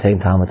saying of V'tein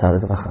Talmud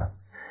Avacha.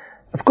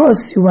 Of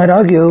course, you might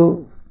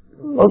argue,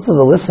 most of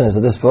the listeners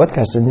of this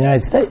broadcast are in the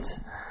United States,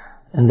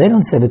 and they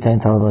don't say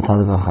V'tein Talmud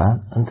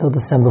Avacha until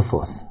December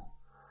 4th.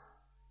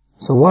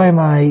 So why am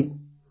I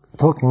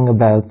talking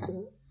about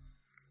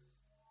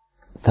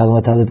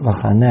Talmud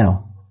Avacha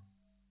now?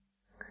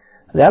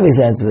 The obvious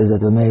answer is that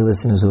there are many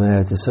listeners who are in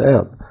Eretz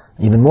Yisrael.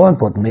 Even more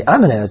importantly,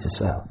 I'm in Eretz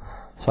Yisrael,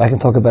 so I can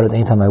talk about it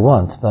anytime I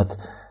want. But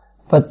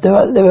there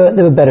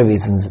are better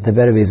reasons. There are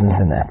better reasons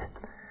than that.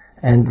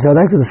 And so I'd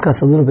like to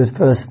discuss a little bit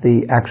first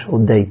the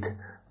actual date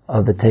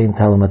of V'tein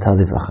Talmud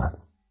Avacha.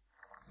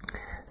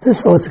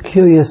 This, it's a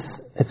curious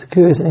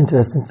and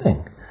interesting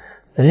thing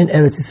that in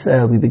Eretz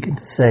Yisrael we begin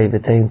to say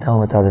V'tein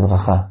Talmud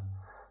Avacha,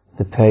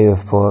 the prayer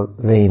for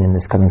rain in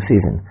this coming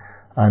season,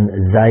 on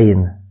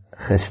Zayin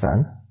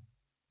Cheshvan,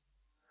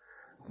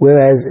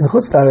 whereas in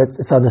Chutz La'aretz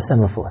it's on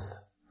December 4th.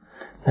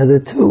 Now there are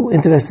two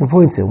interesting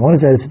points here. One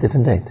is that it's a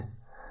different date.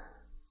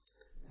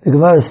 The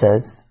Gemara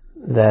says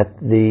that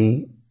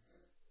the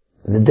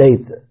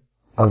date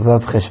of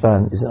Rav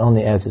Cheshvan is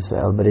only Eretz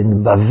Yisrael, but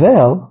in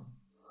Bavel,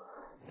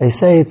 they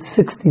say it's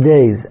 60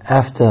 days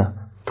after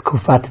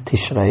Tkufat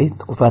Tishrei.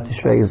 Tkufat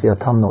Tishrei is the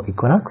autumnal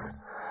equinox.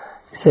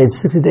 They say it's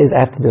 60 days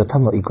after the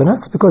autumnal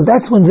equinox, because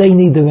that's when they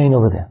need the rain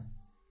over there.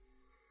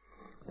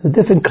 There are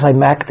different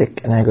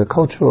climatic and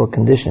agricultural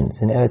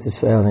conditions in Eretz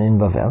Yisrael and in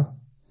Bavel.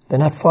 They're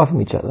not far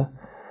from each other,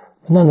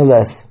 but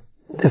nonetheless,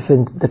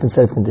 different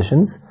set of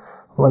conditions.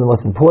 One of the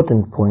most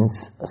important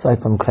points,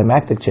 aside from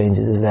climatic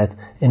changes, is that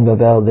in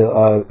Bavel there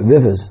are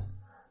rivers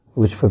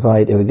which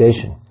provide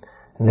irrigation,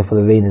 and therefore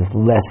the rain is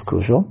less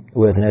crucial,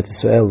 whereas in Eretz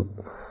Yisrael,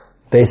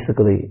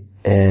 basically,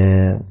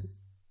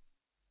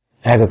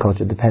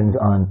 agriculture depends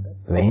on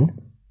rain.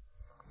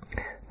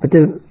 But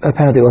there are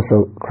apparently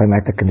also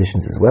climatic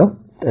conditions as well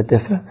that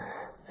differ,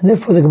 and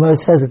therefore the Gemara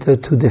says that there are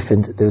two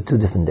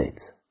different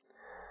dates.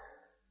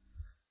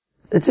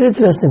 It's an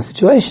interesting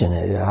situation.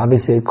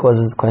 Obviously, it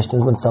causes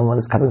questions when someone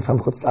is coming from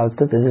Chutz La'aretz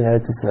to visit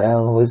Eretz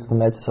Yisrael, who is from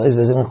Eretz Yisrael, he's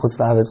visiting Chutz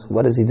La'aretz.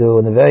 What does he do?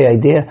 And the very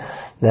idea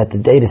that the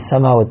date is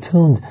somehow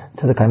attuned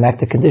to the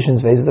climatic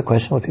conditions raises the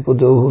question what people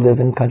do who live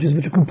in countries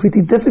which are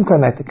completely different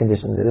climatic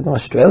conditions. They live in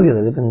Australia,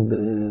 they live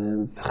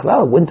in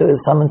winter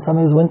is summer and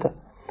summer is winter.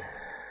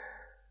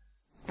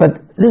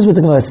 But this is what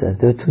the Gemara says.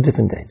 There are two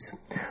different dates.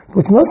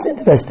 What's most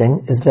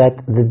interesting is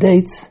that the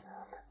dates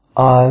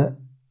are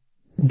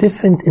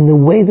different in the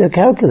way they're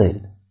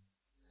calculated.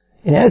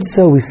 In Eretz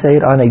Yisrael, we say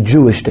it on a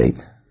Jewish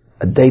date,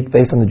 a date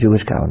based on the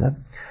Jewish calendar.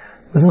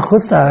 Whereas in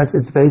Chutz La'aretz,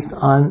 it's based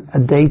on a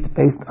date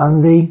based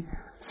on the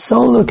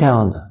solar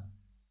calendar,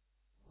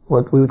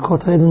 what we would call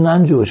today the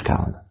non-Jewish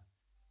calendar.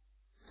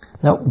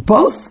 Now,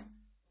 both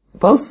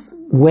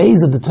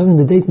ways of determining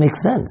the date make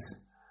sense.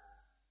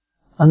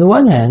 On the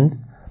one hand,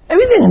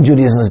 everything in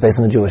Judaism is based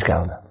on the Jewish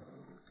calendar.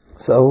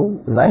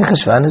 So, Zayin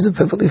Cheshvan is a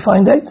perfectly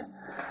fine date.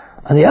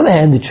 On the other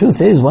hand, the truth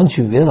is, once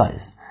you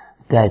realize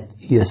that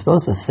you're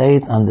supposed to say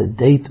it on the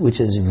date which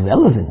is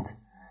relevant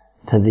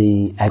to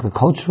the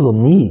agricultural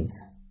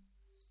needs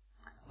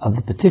of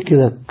the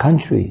particular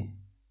country,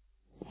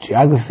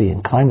 geography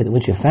and climate in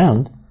which you're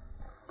found,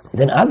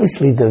 then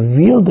obviously the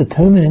real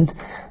determinant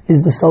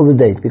is the solar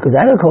date, because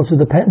agriculture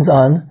depends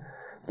on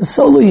the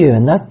solar year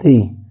and not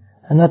the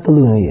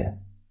lunar year.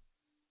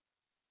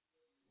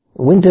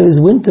 Winter is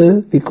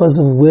winter because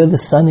of where the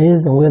sun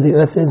is and where the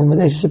earth is in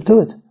relationship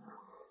to it.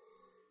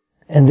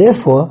 And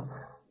therefore,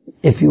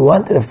 if you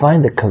wanted to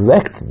find the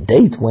correct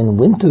date when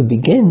winter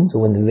begins,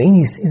 or when the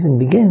rainy season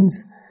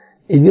begins,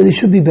 it really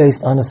should be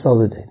based on a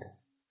solar date.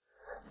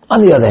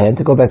 On the other hand,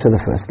 to go back to the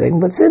first thing,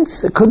 but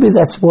since it could be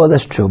that's more or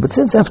less true, but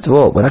since after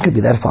all, we're not going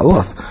to be that far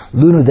off,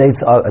 lunar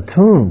dates are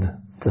attuned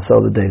to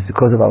solar dates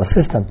because of our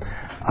system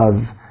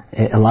of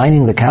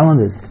aligning the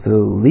calendars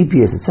through leap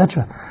years,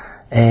 etc.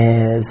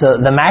 So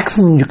the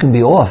maximum you can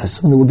be off, as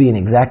soon as it would be an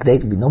exact date,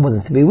 it would be no more than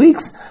 3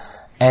 weeks,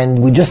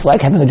 and we just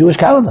like having a Jewish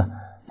calendar.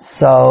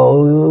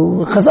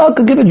 So, Chazal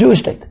could give a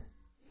Jewish date.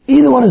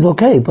 Either one is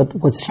okay, but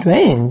what's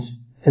strange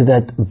is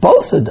that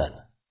both are done.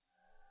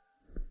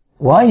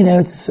 Why in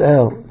Eretz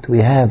Yisrael do we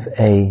have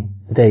a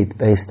date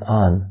based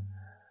on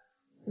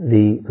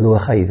the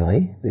Luach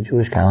HaIvri, the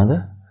Jewish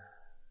calendar,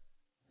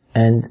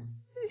 and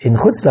in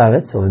Chutz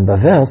La'aretz, or in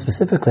Bavel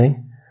specifically,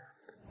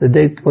 the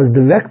date was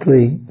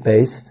directly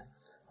based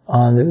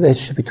on the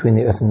relationship between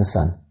the earth and the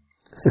sun,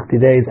 60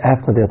 days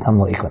after the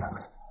autumnal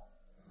equinox.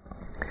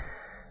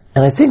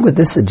 And I think what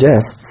this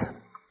suggests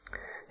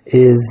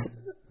is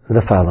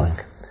the following.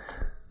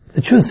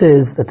 The truth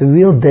is that the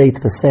real date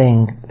for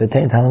saying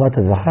V'tein Talamat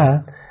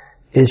V'cha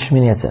is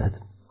Shmini Atzeret.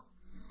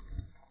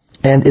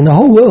 And in the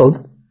whole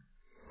world,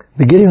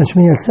 beginning on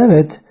Shmini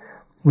Atzeret,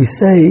 we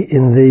say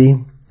in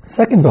the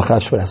second bracha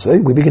Shmini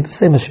Atzeret, we begin to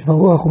say Mashiv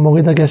HaRuach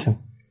U'Morid HaGeshem.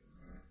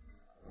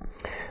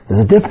 There's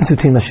a difference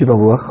between Mashiv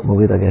HaRuach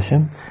U'Morid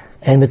HaGeshem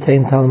and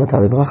V'tein Talamat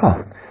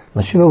V'cha.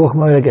 Mashiv HaRuach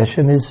U'Morid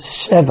HaGeshem is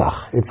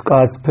Shevach, it's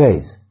God's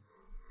praise.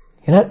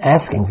 You're not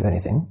asking for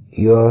anything.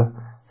 You're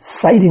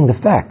citing the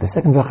fact. The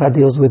second bracha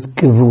deals with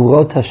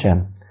Gevurot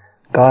Hashem,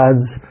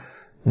 God's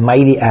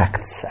mighty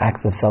acts,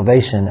 acts of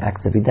salvation,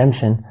 acts of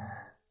redemption,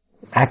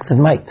 acts of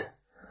might.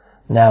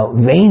 Now,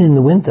 rain in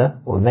the winter,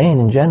 or rain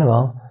in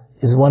general,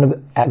 is one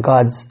of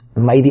God's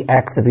mighty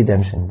acts of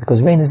redemption,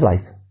 because rain is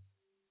life.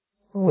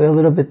 We're a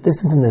little bit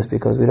distant from this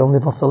because we don't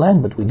live off the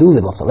land, but we do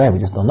live off the land,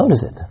 we just don't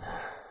notice it.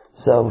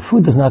 So,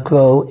 food does not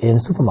grow in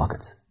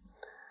supermarkets.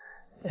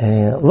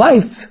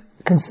 Life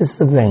consists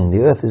of rain.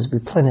 The earth is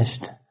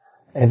replenished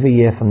every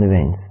year from the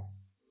rains.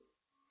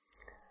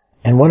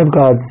 And one of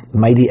God's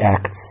mighty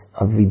acts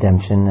of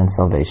redemption and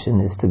salvation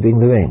is to bring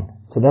the rain.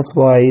 So that's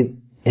why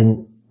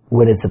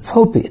when it's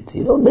appropriate,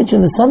 you don't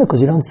mention the summer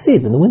because you don't see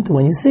it. In the winter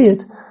when you see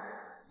it,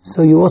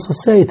 so you also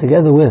say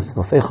together with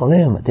Rofei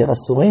Cholim, Atir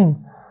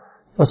Asurim,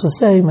 you also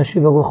say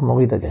Mashiv HaRuach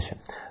U'Morid HaGeshem.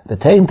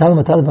 V'tein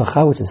Talamat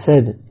V'cha, which is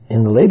said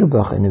in the later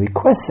bracha, in the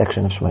request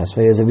section of Shema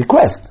Yisrael, is a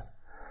request.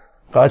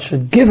 God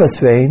should give us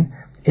rain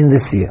in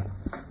this year.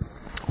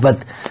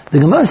 But the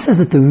Gemara says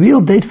that the real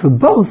date for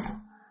both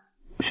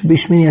should be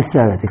Shmini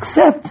Atzeret,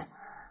 except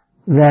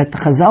that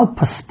Chazal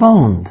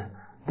postponed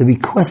the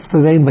request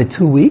for rain by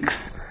 2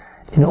 weeks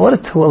in order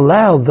to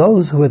allow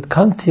those who had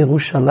come to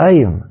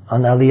Yerushalayim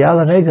on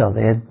Aliyah LaRegel,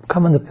 they had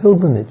come on the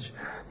pilgrimage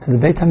to the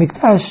Beit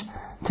HaMikdash,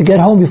 to get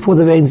home before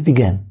the rains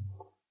began.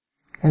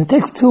 And it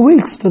takes 2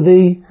 weeks for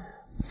the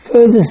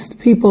furthest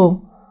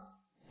people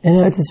in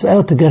Eretz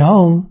Yisrael to get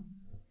home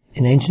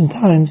in ancient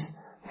times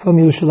from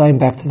Yerushalayim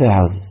back to their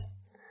houses.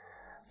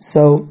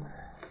 So,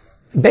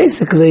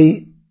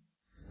 basically,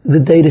 the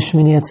date is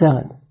Shmini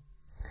Atzeret.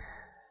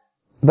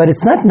 But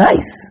it's not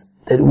nice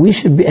that we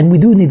should be, and we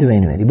do need the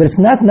rain already, but it's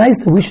not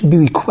nice that we should be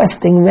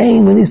requesting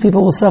rain when these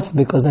people will suffer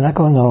because they're not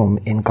going home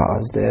in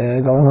cars,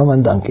 they're going home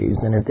on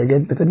donkeys, and if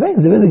it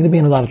rains, they're really going to be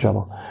in a lot of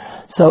trouble.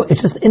 So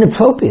it's just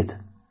inappropriate.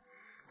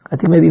 I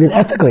think maybe even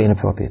ethically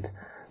inappropriate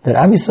that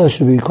Am Yisrael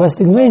should be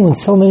requesting rain when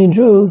so many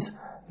Jews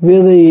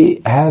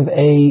really have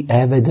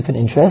a different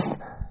interest.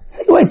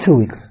 So you wait 2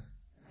 weeks.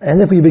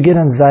 And if we begin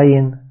on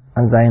Zayin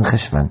on Zayin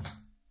Cheshvan.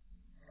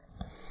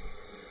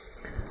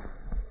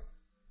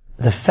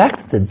 The fact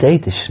that the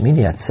date is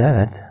Shmini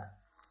Atzeret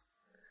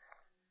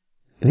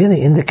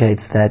really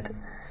indicates that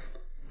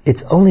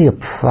it's only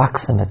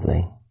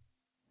approximately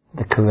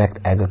the correct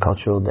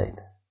agricultural date.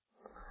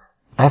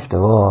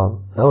 After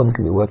all, no one's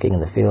going to be working in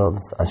the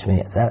fields on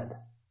Shmini Atzeret.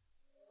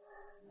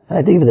 And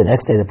I think even the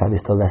next day they're probably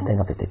still resting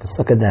up to take the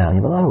sukkah down.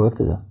 You have a lot of work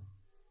to do.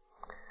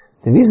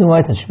 The reason why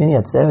it's on Shmini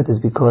Atzeret is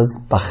because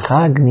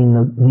B'chag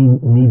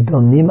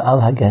nidonim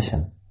al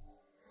hageshem.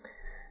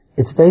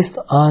 It's based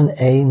on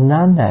a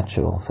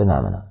non-natural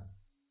phenomenon.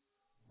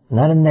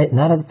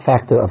 Not a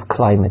factor of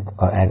climate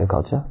or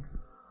agriculture,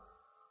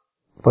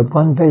 but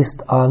one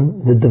based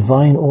on the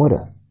divine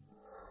order.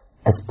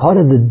 As part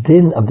of the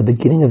din of the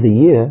beginning of the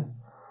year,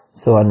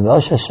 so on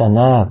Rosh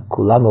Hashanah,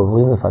 kulam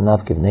ovrim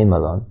lefanav kivnei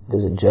maron,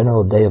 there's a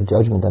general day of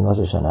judgment on Rosh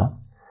Hashanah.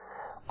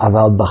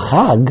 Aval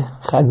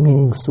b'chag, chag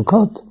meaning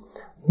Sukkot,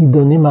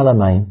 nidonim al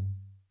hamayim.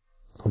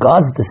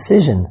 God's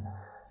decision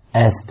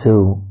as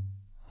to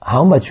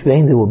how much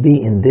rain there will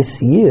be in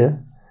this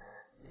year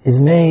is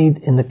made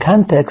in the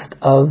context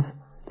of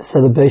the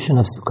celebration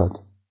of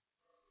Sukkot.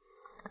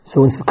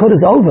 So when Sukkot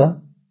is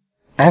over,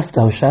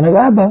 after Hoshana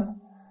Rabbah,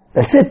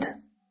 that's it.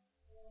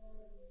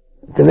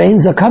 The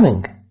rains are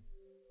coming,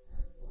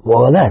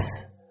 more or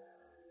less.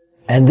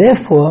 And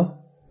therefore,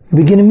 you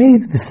begin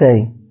immediately to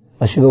say,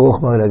 Mashiv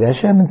Baruch Ma'od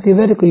Hashem, and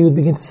theoretically you would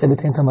begin to say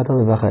B'tein Tamat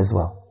Levacha as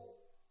well.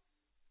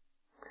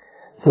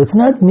 So it's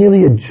not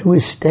merely a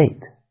Jewish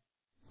state.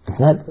 It's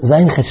not,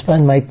 Zayin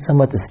Cheshvan might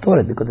somewhat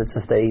distort it because it's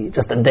just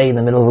a day in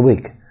the middle of the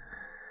week.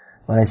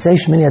 When I say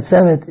Shmini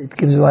Atzeret, it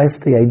gives rise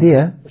to the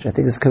idea, which I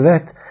think is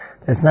correct,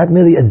 that it's not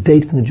merely a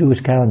date from the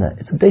Jewish calendar,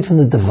 it's a date from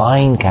the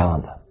divine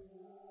calendar.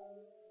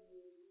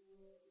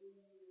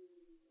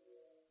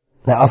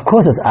 Now, of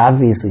course, it's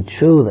obviously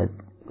true that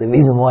the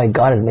reason why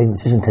God is making the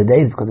decision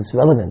today is because it's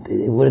relevant.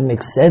 It wouldn't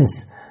make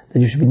sense that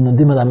you should be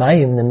Nodim al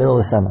Hamayim in the middle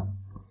of the summer.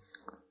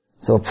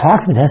 So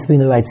approximate has to be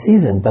in the right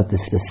season, but the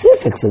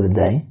specifics of the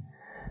day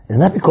is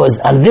not because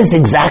on this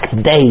exact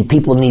day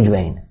people need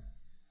rain.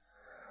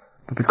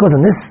 But because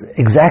on this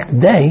exact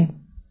day,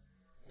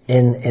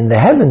 in the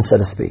heavens, so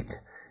to speak,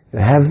 you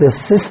have this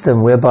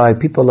system whereby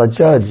people are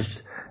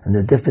judged, and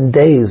there are different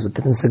days with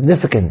different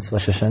significance,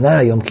 Rosh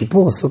Hashanah, Yom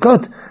Kippur,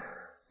 Sukkot.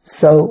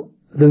 So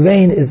the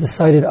rain is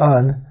decided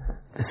on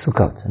the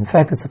Sukkot. In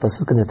fact, it's a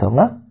pasuk in the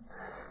Torah,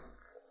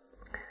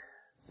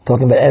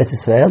 talking about Eretz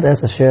Yisrael,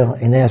 Eretz Asher,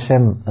 Inei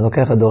Hashem,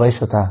 Elokecha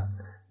Doresh Ota,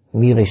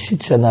 Mireshit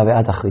Shana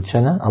ve'ad Achrit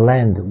Shana, a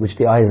land which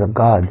the eyes of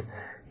God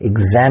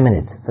examine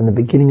it from the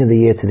beginning of the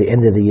year to the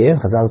end of the year.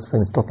 Chazal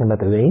explains it's talking about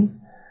the rain,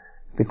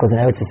 because in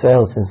Eretz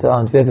Yisrael, since there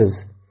aren't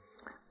rivers,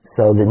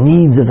 so the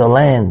needs of the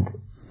land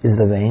is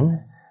the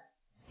rain,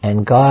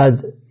 and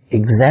God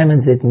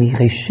examines it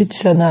Mireshit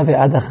Shana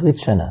ve'ad Achrit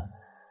Shana.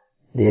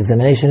 The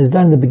examination is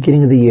done in the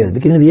beginning of the year. The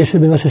beginning of the year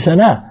should be Rosh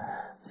Hashanah.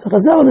 So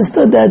Chazal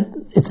understood that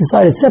it's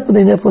decided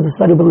separately, and therefore it's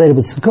decided a bit later.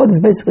 But Sukkot is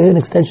basically an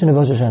extension of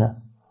Rosh Hashanah.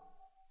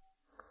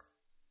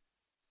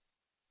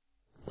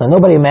 Now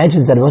nobody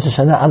imagines that Rosh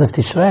Hashanah, Aleph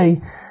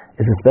Tishrei,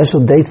 is a special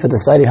date for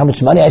deciding how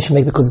much money I should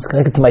make because it's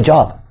connected to my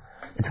job.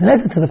 It's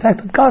connected to the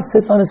fact that God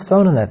sits on His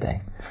throne on that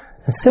day.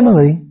 And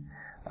similarly,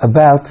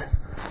 about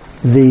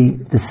the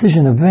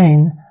decision of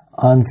rain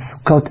on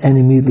Sukkot and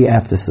immediately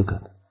after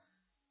Sukkot.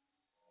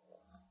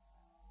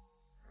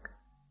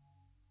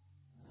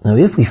 Now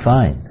if we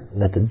find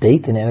that the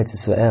date in Eretz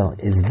Yisrael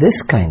is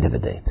this kind of a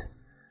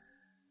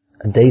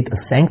date of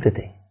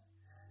sanctity,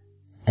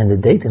 and the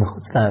date in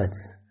Chutz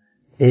La'aretz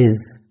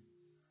is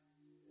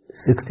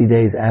 60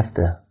 days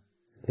after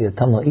the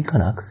autumnal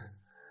equinox,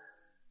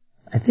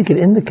 I think it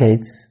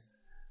indicates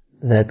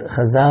that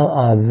Chazal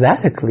are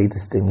radically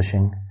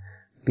distinguishing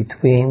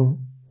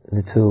between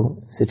the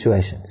two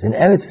situations. In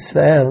Eretz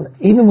Yisrael,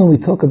 even when we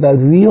talk about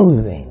real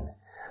rain,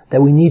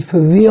 that we need for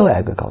real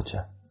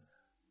agriculture,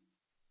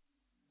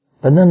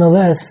 but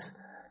nonetheless,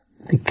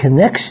 the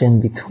connection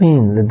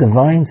between the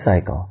divine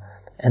cycle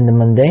and the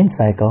mundane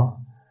cycle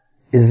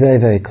is very,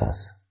 very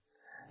close.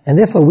 And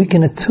therefore we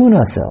can attune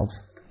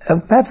ourselves.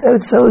 Perhaps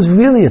Eretz Yisrael is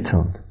really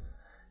attuned,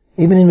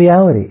 even in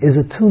reality, is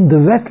attuned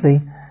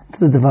directly to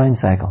the divine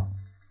cycle.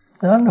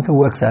 Now, I don't know if it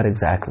works out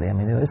exactly. I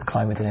mean, there is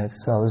climate in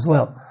Eretz Yisrael as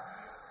well.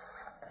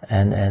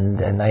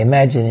 And I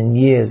imagine in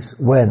years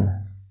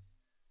when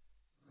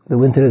the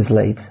winter is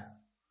late,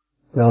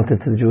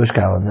 relative to the Jewish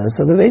calendar,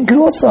 so the rain could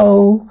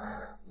also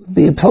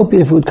be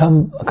appropriate if it would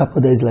come a couple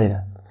of days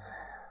later.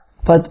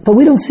 But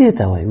we don't see it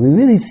that way. We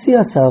really see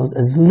ourselves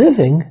as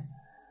living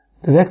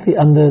directly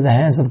under the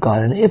hands of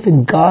God. And if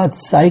in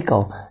God's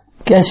cycle,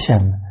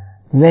 Geshem,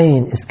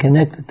 rain, is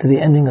connected to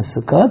the ending of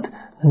Sukkot,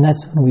 then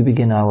that's when we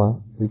begin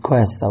our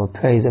requests, our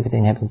praise,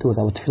 everything having to do with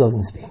our tefillot.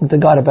 And speaking to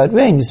God about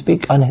rain, you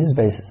speak on His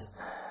basis.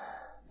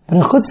 But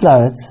in Chutz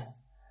La'aretz,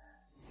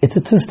 it's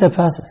a two-step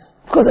process.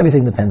 Of course,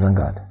 everything depends on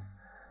God.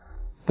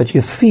 But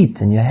your feet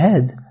and your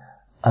head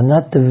are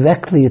not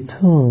directly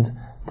attuned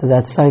to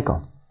that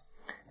cycle.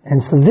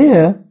 And so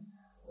there,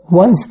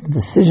 once the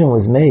decision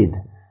was made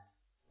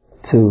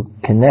to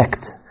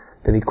connect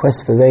the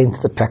request for rain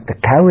to the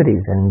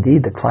practicalities, and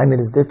indeed the climate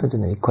is different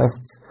and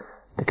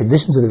the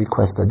conditions of the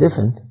request are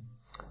different.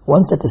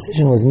 Once that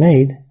decision was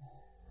made,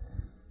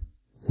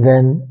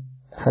 then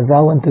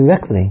Chazal went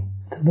directly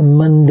to the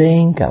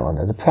mundane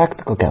calendar, the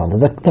practical calendar,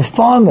 the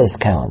farmer's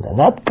calendar,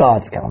 not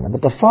God's calendar,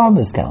 but the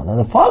farmer's calendar.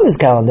 The farmer's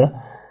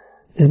calendar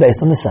is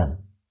based on the sun.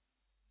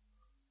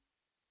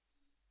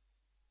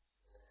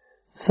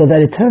 So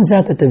that it turns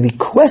out that the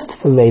request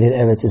for rain in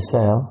Eretz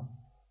Yisrael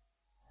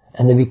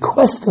and the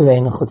request for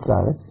rain in Chutz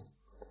La'aretz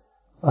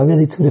are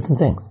really two different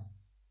things.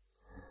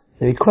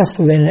 The request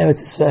for rain in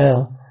Eretz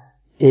Yisrael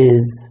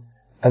is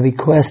a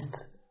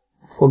request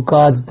for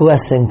God's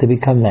blessing to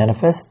become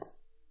manifest,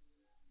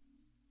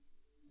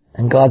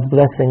 and God's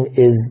blessing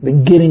is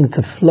beginning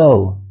to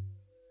flow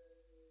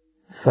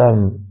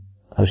from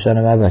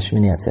Hoshana Rabbah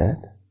Shmini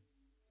Atzeret.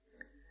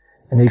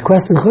 And the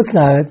request in Chutz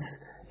La'aretz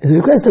is a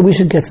request that we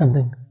should get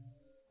something.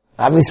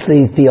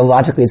 Obviously,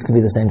 theologically, it's going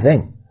to be the same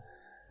thing.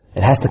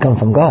 It has to come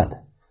from God.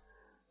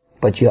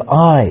 But your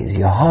eyes,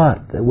 your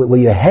heart, where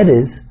your head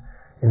is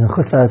in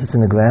Chutz La'aretz, it's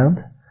in the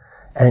ground.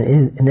 And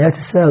in Eretz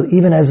Yisrael,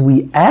 even as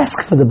we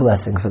ask for the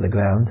blessing for the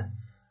ground,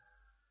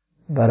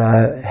 but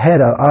our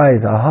head, our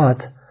eyes, our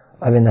heart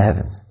are in the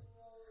heavens.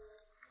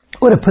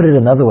 Or to put it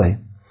another way,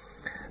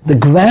 the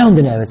ground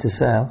in Eretz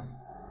Yisrael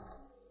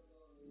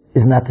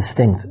is not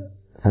distinct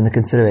from the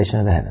consideration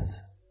of the heavens.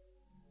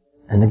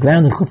 And the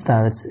ground in Chutz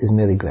La'aretz is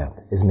merely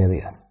ground, is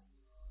merely earth.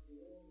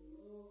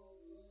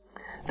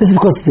 This, of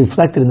course, is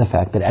reflected in the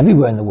fact that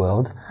everywhere in the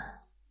world,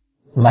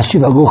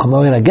 Mashiv Aruch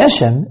Moed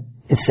HaGeshem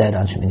is said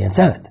on Shemini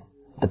Atzeret.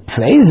 The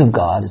praise of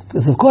God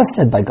is, of course,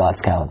 said by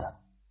God's calendar.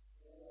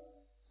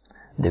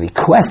 The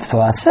request for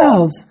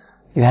ourselves,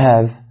 you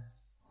have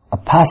a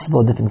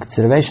possible different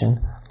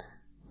consideration,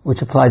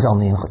 which applies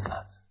only in Chutz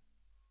La'aretz.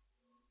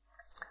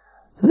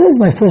 So this is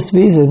my first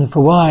reason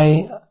for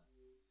why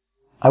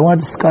I want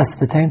to discuss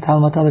the V'tein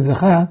Talmud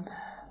Alevcha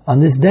on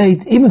this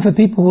date, even for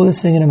people who are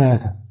listening in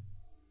America.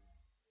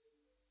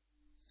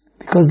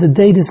 Because the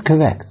date is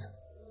correct.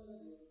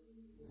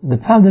 The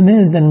problem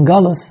is that in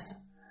Galus,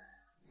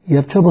 you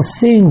have trouble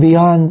seeing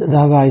beyond the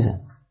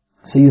horizon.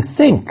 So you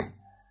think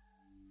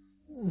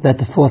that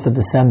the 4th of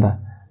December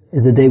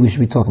is the day we should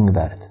be talking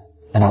about it.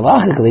 And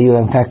halachically, you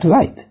are in fact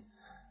right.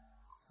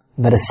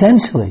 But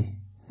essentially,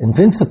 in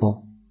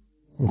principle,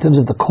 in terms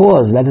of the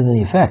cause rather than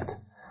the effect,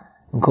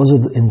 in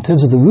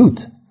terms of the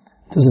root,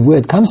 in terms of where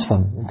it comes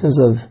from, in terms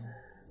of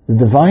the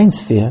divine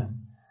sphere,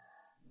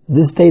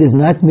 this date is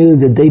not merely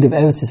the date of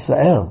Eretz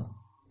Yisrael.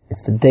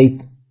 It's the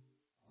date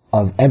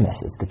of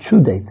Emes. It's the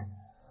true date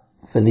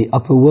for the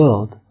upper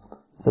world,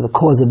 for the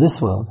cause of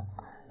this world.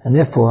 And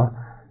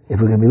therefore, if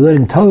we're going to be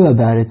learning Torah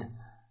about it,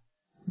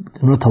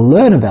 in order to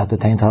learn about the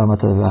V'tein Talmud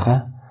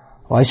Alevcha,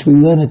 why should we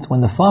learn it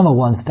when the farmer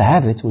wants to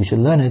have it? We should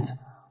learn it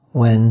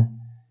when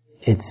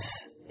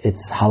its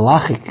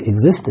halachic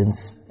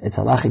existence, its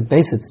halachic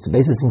basis, its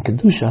basis in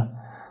Kedusha,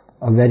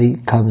 already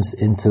comes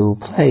into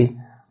play,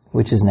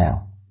 which is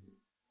now.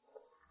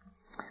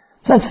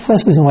 So that's the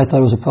first reason why I thought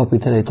it was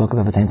appropriate today to talk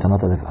about V'tein Talmud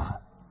Alevcha.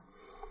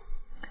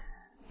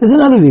 There's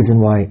another reason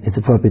why it's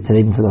appropriate today,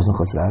 even for those in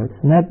Chutz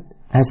La'aretz, and that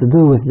has to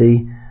do with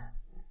the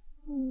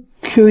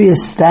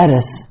curious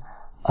status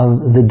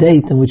of the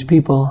date in which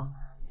people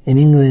in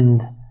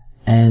England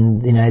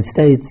and the United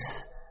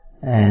States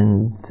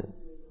and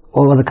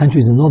all other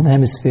countries in the Northern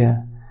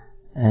Hemisphere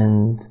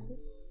and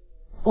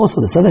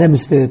also the Southern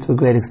Hemisphere to a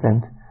great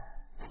extent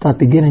start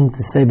beginning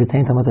to say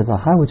V'tein Talmud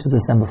Alevcha, which is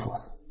December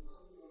 4th.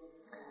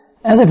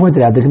 As I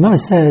pointed out, the Gemara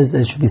says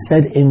that it should be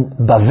said in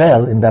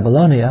Bavel, in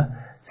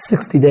Babylonia,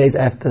 60 days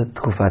after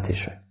Tkufat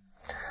Tishrei.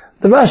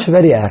 The Rash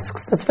already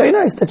asks, that's very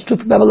nice, that's true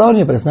for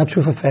Babylonia, but it's not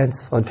true for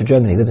France or for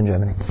Germany, live in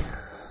Germany.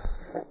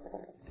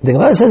 The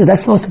Gemara says that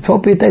that's the most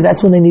appropriate day,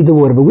 that's when they need the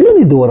water, but we don't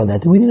need the water on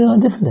that day, we need it on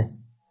a different day.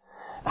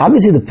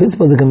 Obviously the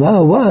principle of the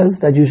Gemara was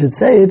that you should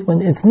say it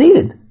when it's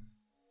needed.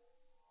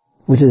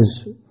 Which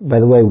is, by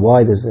the way,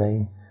 why there's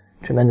a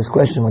tremendous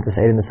question what to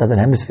say it in the Southern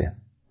Hemisphere,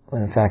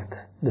 when in fact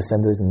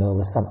December is in the middle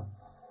of the summer.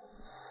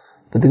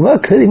 But the Gemara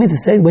clearly means to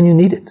say it when you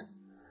need it.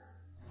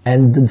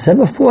 And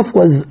December 4th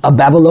was a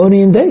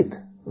Babylonian date,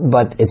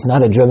 but it's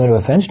not a German or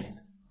a French date.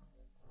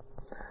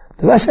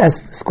 The Rash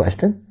asks this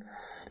question.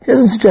 He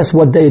doesn't suggest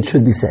what day it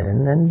should be said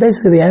in, and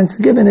basically the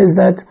answer given is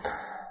that,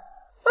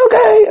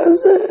 okay,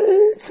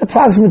 it's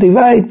approximately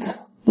right,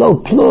 low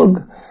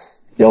plug,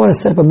 you don't want to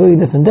set up a million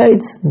different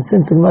dates, and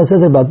since the Gemara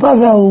says it about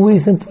Bavel, we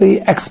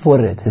simply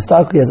exported it.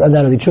 Historically, that's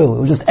undoubtedly true. It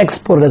was just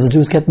exported as the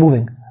Jews kept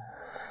moving.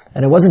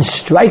 And it wasn't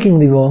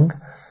strikingly wrong,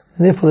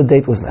 and therefore the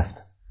date was left.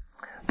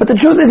 But the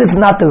truth is, it's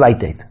not the right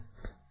date.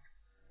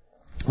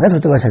 That's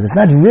what the Rash says. It's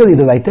not really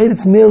the right date,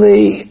 it's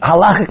merely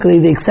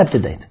halachically the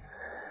accepted date.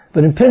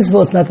 But in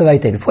principle, it's not the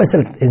right date. Before I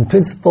said in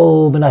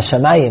principle, in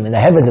the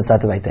heavens, it's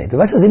not the right date. The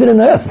Rash says even in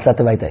the earth, it's not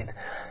the right date.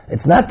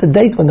 It's not the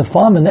date when the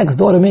farmer next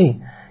door to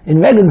me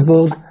in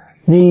Regensburg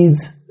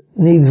needs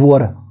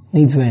water,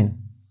 needs rain.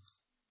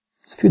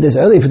 It's a few days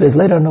earlier, a few days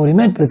later, I don't know what he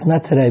meant, but it's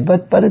not today.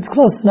 But it's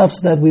close enough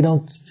so that we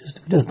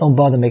just don't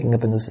bother making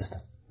up a new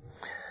system.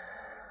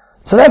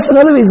 So that's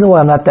another reason why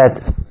I'm not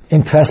that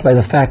impressed by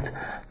the fact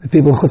that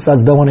people in Chutz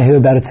La'aretz don't want to hear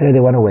about it today, they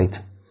want to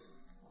wait.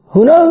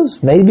 Who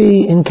knows?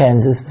 Maybe in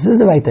Kansas, this is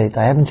the right date.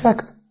 I haven't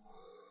checked.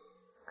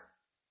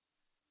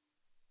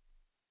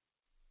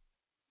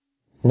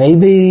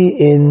 Maybe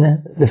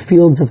in the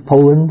fields of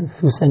Poland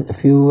a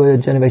few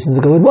generations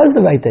ago, it was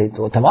the right date,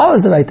 or tomorrow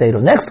is the right date,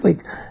 or next week.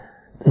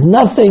 There's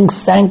nothing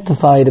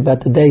sanctified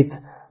about the date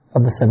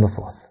of December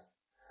 4th.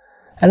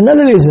 And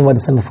another reason why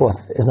December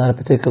 4th is not a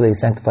particularly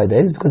sanctified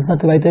date is because it's not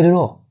the right date at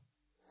all.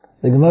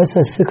 The Gemara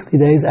says 60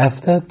 days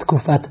after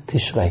Tkufat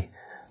Tishrei,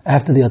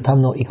 after the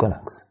autumnal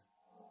equinox.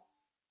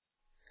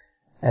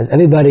 As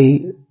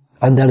everybody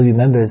undoubtedly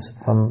remembers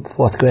from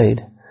 4th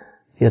grade,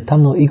 the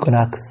autumnal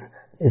equinox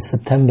is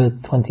September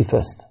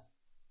 21st.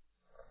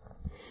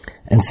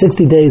 And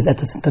 60 days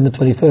after September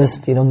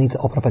 21st, you don't need to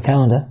open up a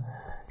calendar.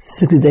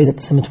 60 days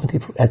after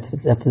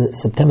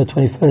September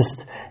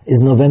 21st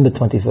is November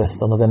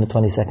 21st or November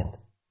 22nd.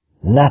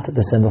 Not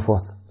December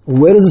 4th.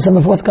 Where does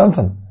December 4th come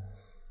from?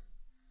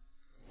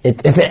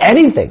 If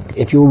anything,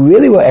 if you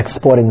really were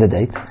exporting the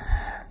date,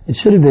 it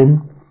should have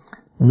been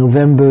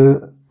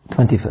November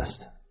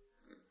 21st.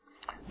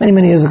 Many,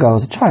 many years ago, I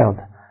was a child.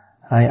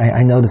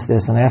 I noticed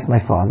this and I asked my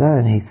father,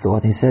 and he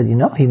said, he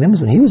remembers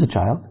when he was a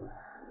child,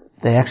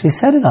 they actually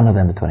said it on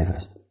November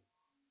 21st.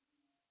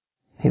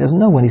 He doesn't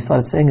know when he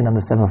started saying it on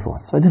December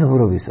 4th. So I did a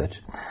little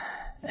research.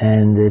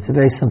 And it's a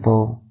very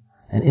simple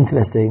and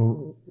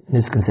interesting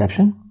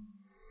misconception.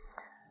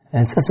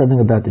 And it says something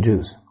about the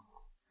Jews.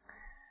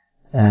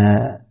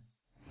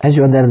 As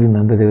you undoubtedly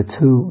remember, there were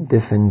two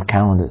different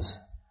calendars,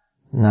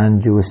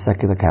 non-Jewish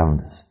secular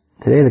calendars.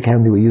 Today the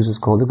calendar we use is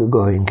called the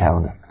Gregorian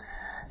calendar.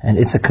 And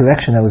it's a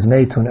correction that was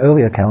made to an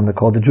earlier calendar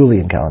called the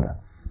Julian calendar.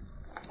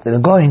 The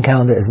Gregorian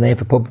calendar is named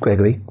for Pope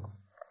Gregory,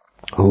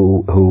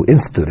 who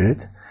instituted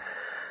it.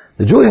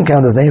 The Julian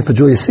calendar is named for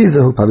Julius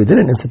Caesar, who probably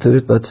didn't institute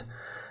it, but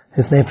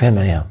it's named for him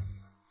anyhow.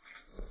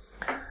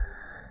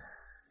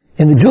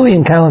 In the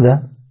Julian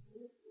calendar,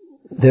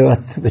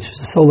 which is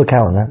a solar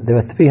calendar, there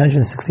are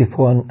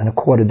 364 and a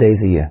quarter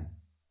days a year.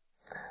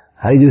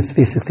 How do you do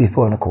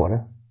 364 and a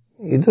quarter?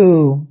 You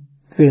do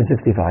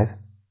 365.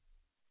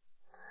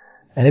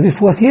 And every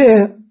fourth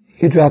year,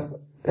 you drop,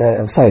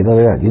 the other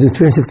way around. You do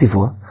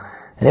 364.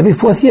 And every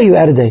fourth year, you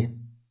add a day,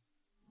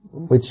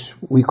 which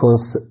we call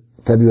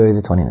February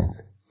the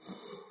 29th.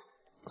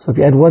 So if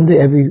you add one day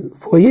every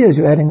 4 years,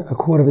 you're adding a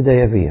quarter of a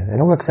day every year.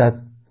 And it works out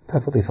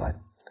perfectly fine.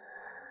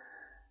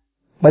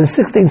 By the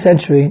 16th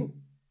century,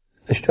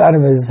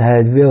 astronomers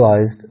had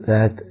realized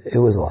that it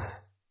was off.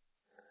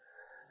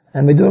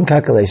 And by doing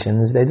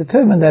calculations, they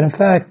determined that in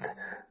fact,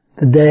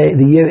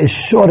 the year is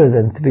shorter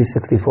than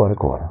 364 and a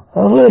quarter.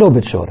 A little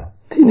bit shorter.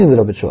 Teeny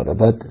little bit shorter.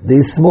 But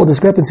these small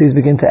discrepancies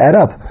begin to add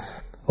up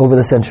over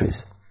the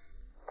centuries.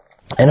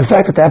 And in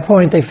fact, at that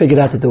point, they figured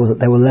out that there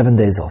were 11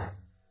 days off.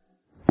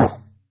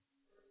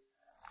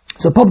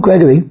 So Pope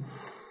Gregory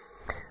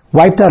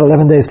wiped out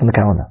 11 days from the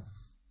calendar.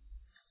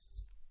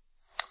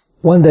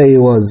 One day it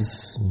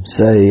was,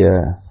 say,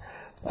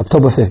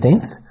 October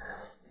 15th.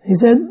 He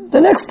said,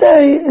 the next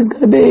day is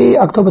going to be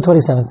October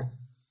 27th.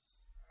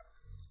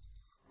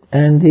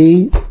 And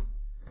he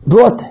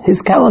brought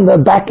his calendar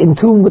back in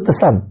tune with the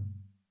sun.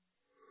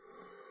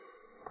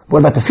 What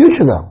about the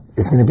future though?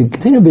 It's going to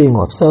continue being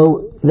off.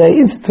 So they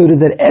instituted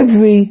that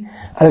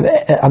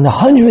on the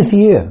 100th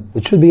year,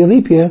 which should be a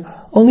leap year,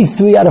 only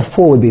 3 out of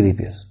 4 would be leap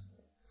years.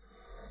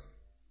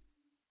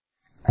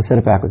 I said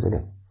it backwards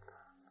again.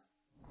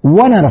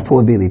 1 out of 4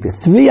 would be leap year.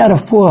 3 out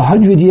of 4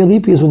 100-year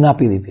leap years would not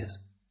be leap years.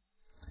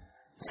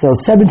 So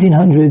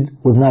 1700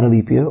 was not a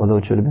leap year, although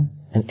it should have been.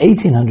 And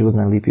 1800 was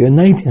not a leap year. And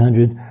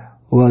 1900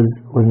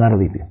 was not a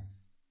leap year.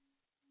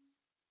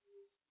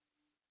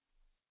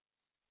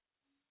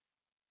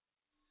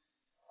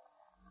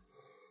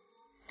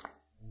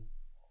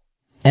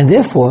 And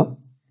therefore,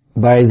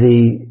 by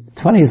the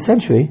 20th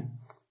century,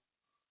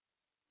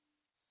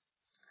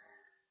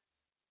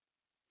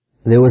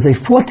 there was a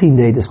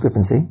 14-day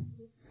discrepancy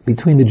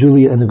between the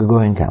Julian and the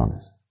Gregorian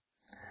calendars.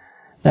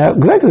 Now,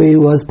 Gregory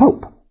was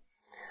Pope.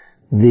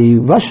 The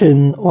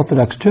Russian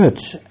Orthodox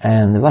Church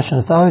and the Russian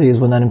authorities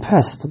were not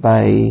impressed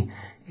by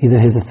either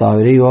his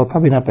authority or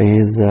probably not by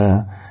his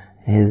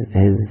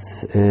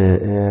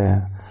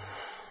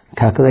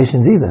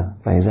calculations either,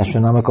 by his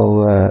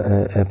astronomical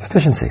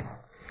proficiency.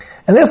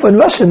 And therefore in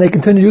Russia they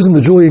continued using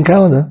the Julian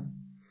calendar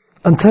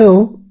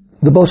until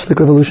the Bolshevik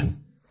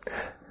Revolution.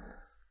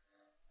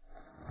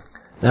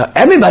 Now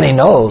everybody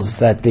knows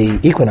that the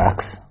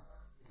equinox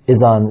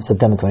is on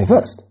September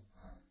 21st.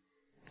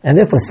 And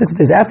therefore 6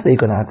 days after the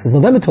equinox is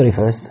November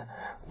 21st,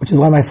 which is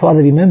why my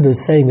father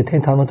remembers saying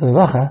V'tein Talmud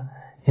Revacha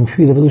in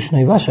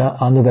pre-revolutionary Russia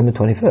on November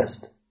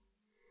 21st.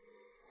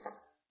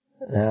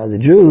 Now the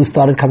Jews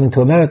started coming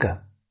to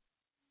America.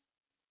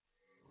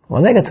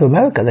 When they got to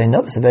America, they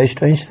noticed a very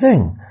strange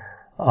thing.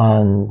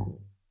 On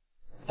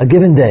a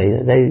given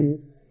day,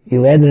 you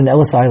landed in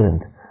Ellis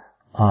Island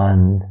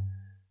on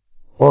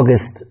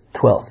August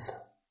 12th.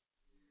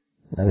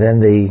 And then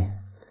the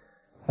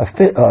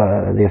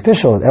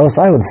official at Ellis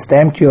Island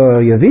stamped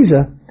your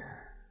visa,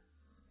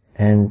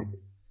 And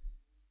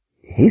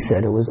he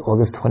said it was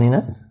August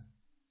 29th.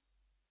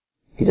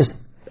 He just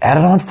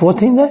added on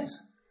 14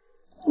 days.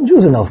 And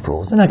Jews are no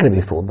fools. They're not going to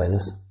be fooled by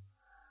this.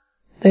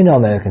 They know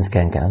Americans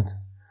can't count.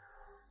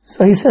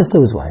 So he says to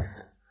his wife,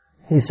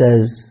 he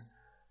says,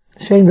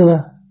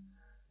 Shendela,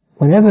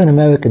 whenever an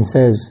American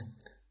says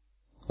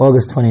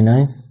August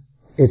 29th,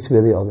 it's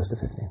really August the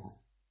 15th.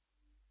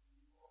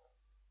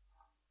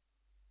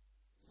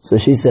 So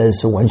she says,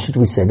 so when should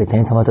we say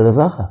B'tein Tamat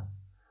HaDavacha?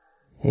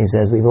 He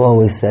says, we've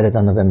always said it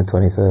on November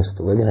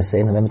 21st. We're going to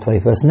say November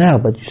 21st now,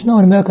 but you should know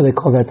in America they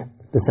call that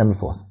December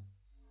 4th.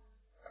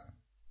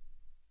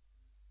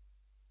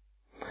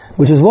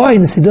 Which is why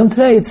in the Siddur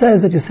today it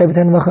says that you say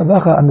B'tein Tamat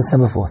HaDavacha on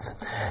December 4th.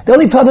 The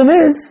only problem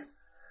is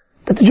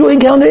that the Julian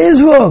calendar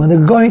is wrong and the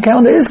Gregorian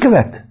calendar is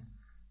correct.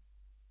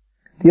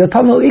 The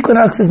autumnal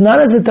equinox is not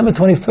as September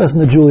 21st in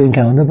the Julian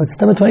calendar, but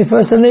September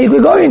 21st in the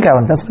Gregorian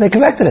calendar. That's why they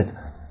corrected it.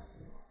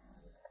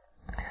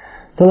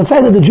 So the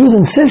fact that the Jews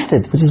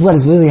insisted, which is what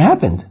has really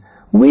happened,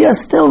 we are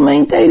still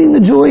maintaining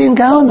the Julian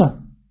calendar.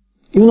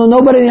 Even though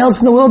nobody else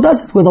in the world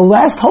does it. We're the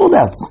last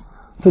holdouts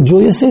for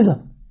Julius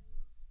Caesar.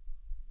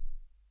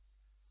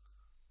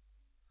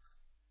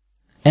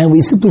 And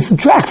we simply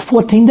subtract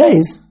 14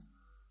 days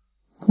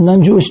from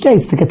non-Jewish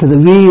states to get to the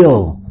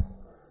real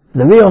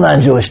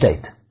non-Jewish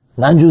state.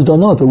 Non-Jews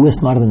don't know it, but we're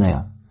smarter than they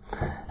are.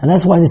 And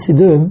that's why in the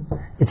Siddurim,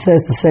 it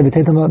says to say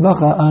B'tein Tamat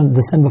HaDavacha on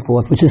December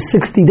 4th, which is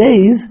 60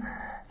 days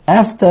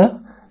after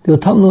the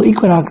autumnal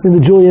equinox in the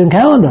Julian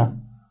calendar,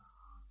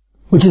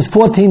 which is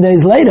 14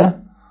 days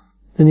later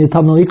than the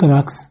autumnal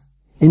equinox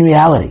in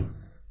reality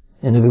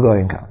in the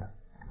Gregorian calendar.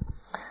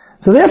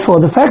 So therefore,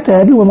 the fact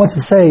that everyone wants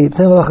to say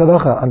B'tein Tamat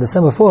HaDavacha on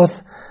December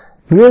 4th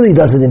really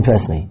doesn't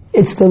impress me.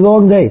 It's the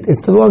wrong date.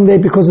 It's the wrong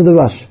date because of the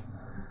rush.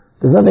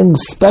 There's nothing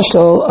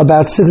special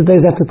about 6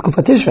 days after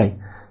Tkufat Tishrei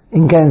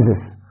in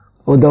Kansas,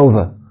 or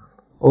Dover,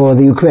 or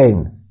the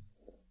Ukraine,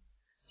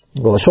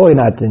 or surely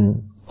not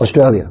in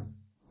Australia,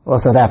 or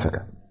South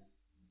Africa.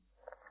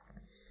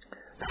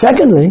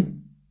 Secondly,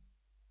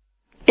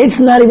 it's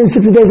not even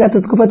 60 days after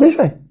Tkufat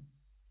Tishrei.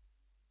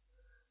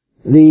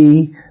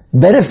 The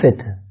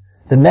benefit,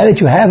 the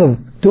merit you have of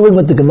doing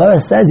what the Gemara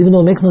says, even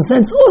though it makes no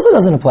sense, also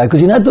doesn't apply, because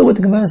you're not doing what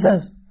the Gemara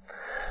says.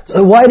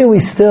 So why do we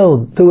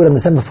still do it on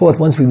December 4th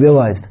once we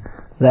realized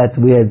that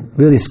we had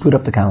really screwed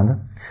up the calendar?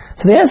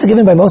 So the answer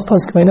given by most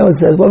poskim I know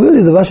says, well,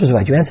 really the Rosh is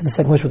right. You answered the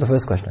second question with the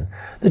first question.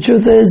 The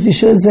truth is, you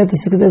should have said the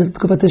 6 days of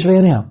Tkufat Tishrei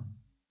anyhow.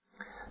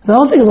 The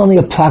whole thing is only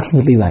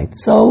approximately right.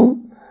 So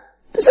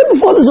December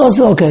 4th is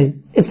also okay.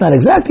 It's not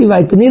exactly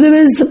right, but neither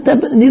is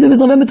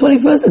November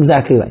 21st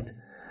exactly right.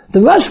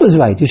 The Rosh was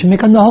right. You should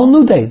make a whole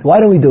new date. Why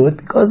don't we do it?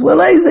 Because we're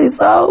lazy,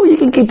 so you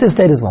can keep this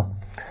date as well.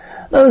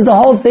 In other words, the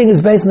whole thing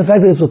is based on the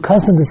fact that we're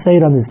accustomed to say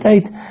it on this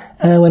date,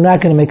 and we're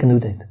not going to make a new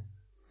date.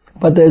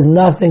 But there's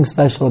nothing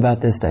special about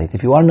this date.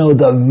 If you want to know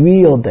the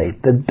real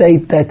date, the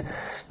date that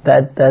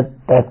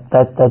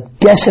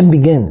Geshem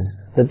begins,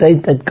 the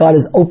date that God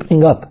is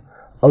opening up,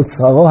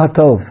 Otzaro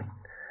HaTov,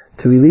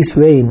 to release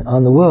rain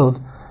on the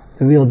world,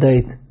 the real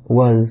date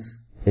was,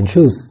 in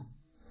truth,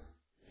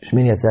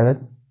 Shmini Atzeret,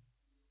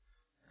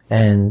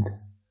 and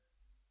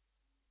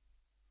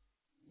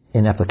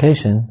in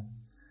application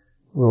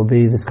will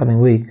be this coming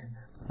week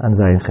on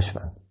Zayin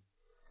Cheshvan.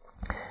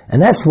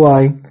 And that's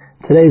why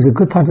today is a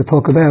good time to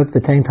talk about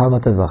B'tein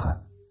Tamat HaDavacha.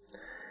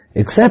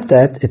 Except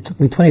that it took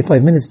me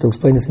 25 minutes to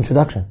explain this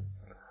introduction.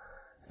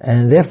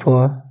 And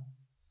therefore,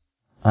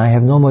 I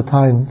have no more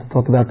time to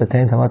talk about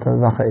B'tein Tamat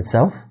HaDavacha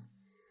itself.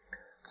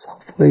 So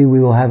hopefully we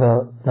will have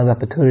another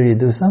opportunity to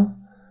do so.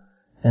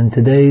 And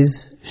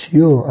today's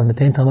shiur on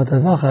B'tein Tamat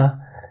HaDavacha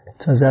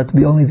turns out to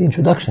be only the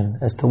introduction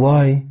as to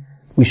why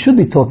we should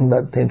be talking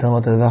about B'tein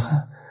Tamat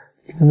HaDavacha,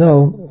 even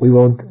though we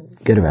won't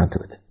get around to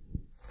it.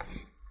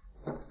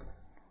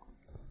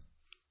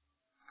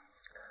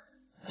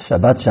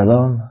 Shabbat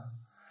Shalom,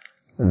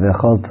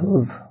 V'chol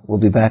Tov. We'll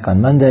be back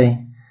on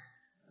Monday.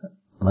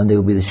 Monday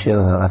will be the shiur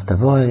of Rav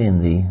Tavori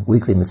in the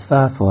weekly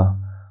mitzvah for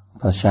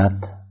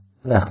Parshat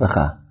Lech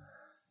Lecha.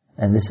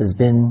 And this has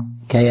been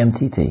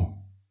KMTT.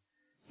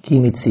 Ki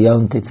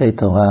mitzion tetzei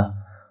Torah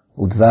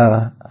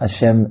udvar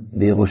Hashem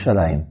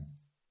b'Yerushalayim.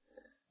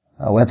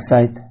 Our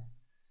website,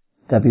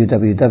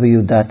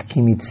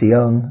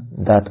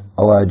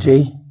 www.kimitzion.org.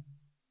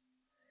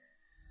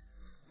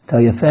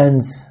 Tell your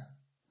friends,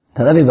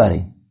 tell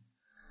everybody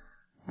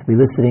to be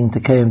listening to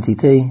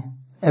KMTT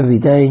every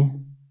day,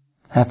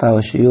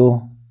 half-hour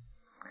shiur.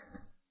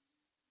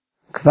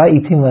 Kva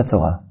itim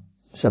leTorah.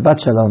 Shabbat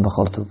Shalom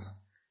v'chol tov.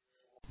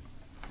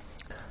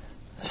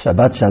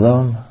 Shabbat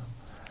Shalom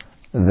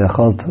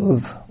v'chol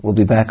tov. We'll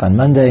be back on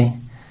Monday.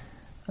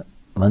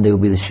 Monday will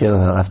be the shiur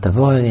of Rav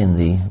Tavori in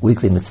the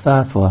weekly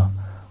mitzvah for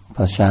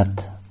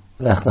Parshat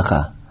Lech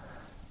Lecha.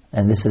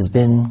 And this has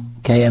been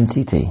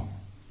KMTT.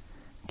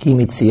 Ki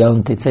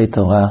mitzion tetzei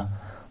Torah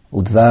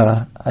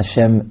udvar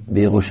Hashem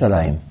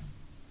b'Yerushalayim.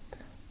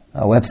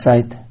 Our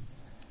website,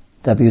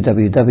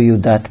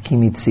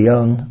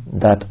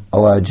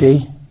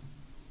 www.kimitzion.org.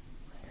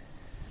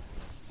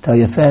 Tell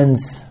your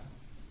friends,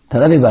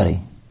 tell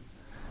everybody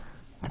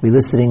to be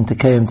listening to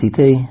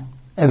KMTT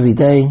every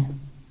day,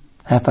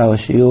 half-hour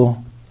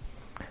shiur.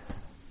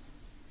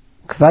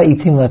 Kva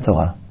itim la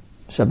Torah.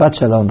 Shabbat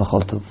shalom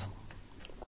v'chol tov.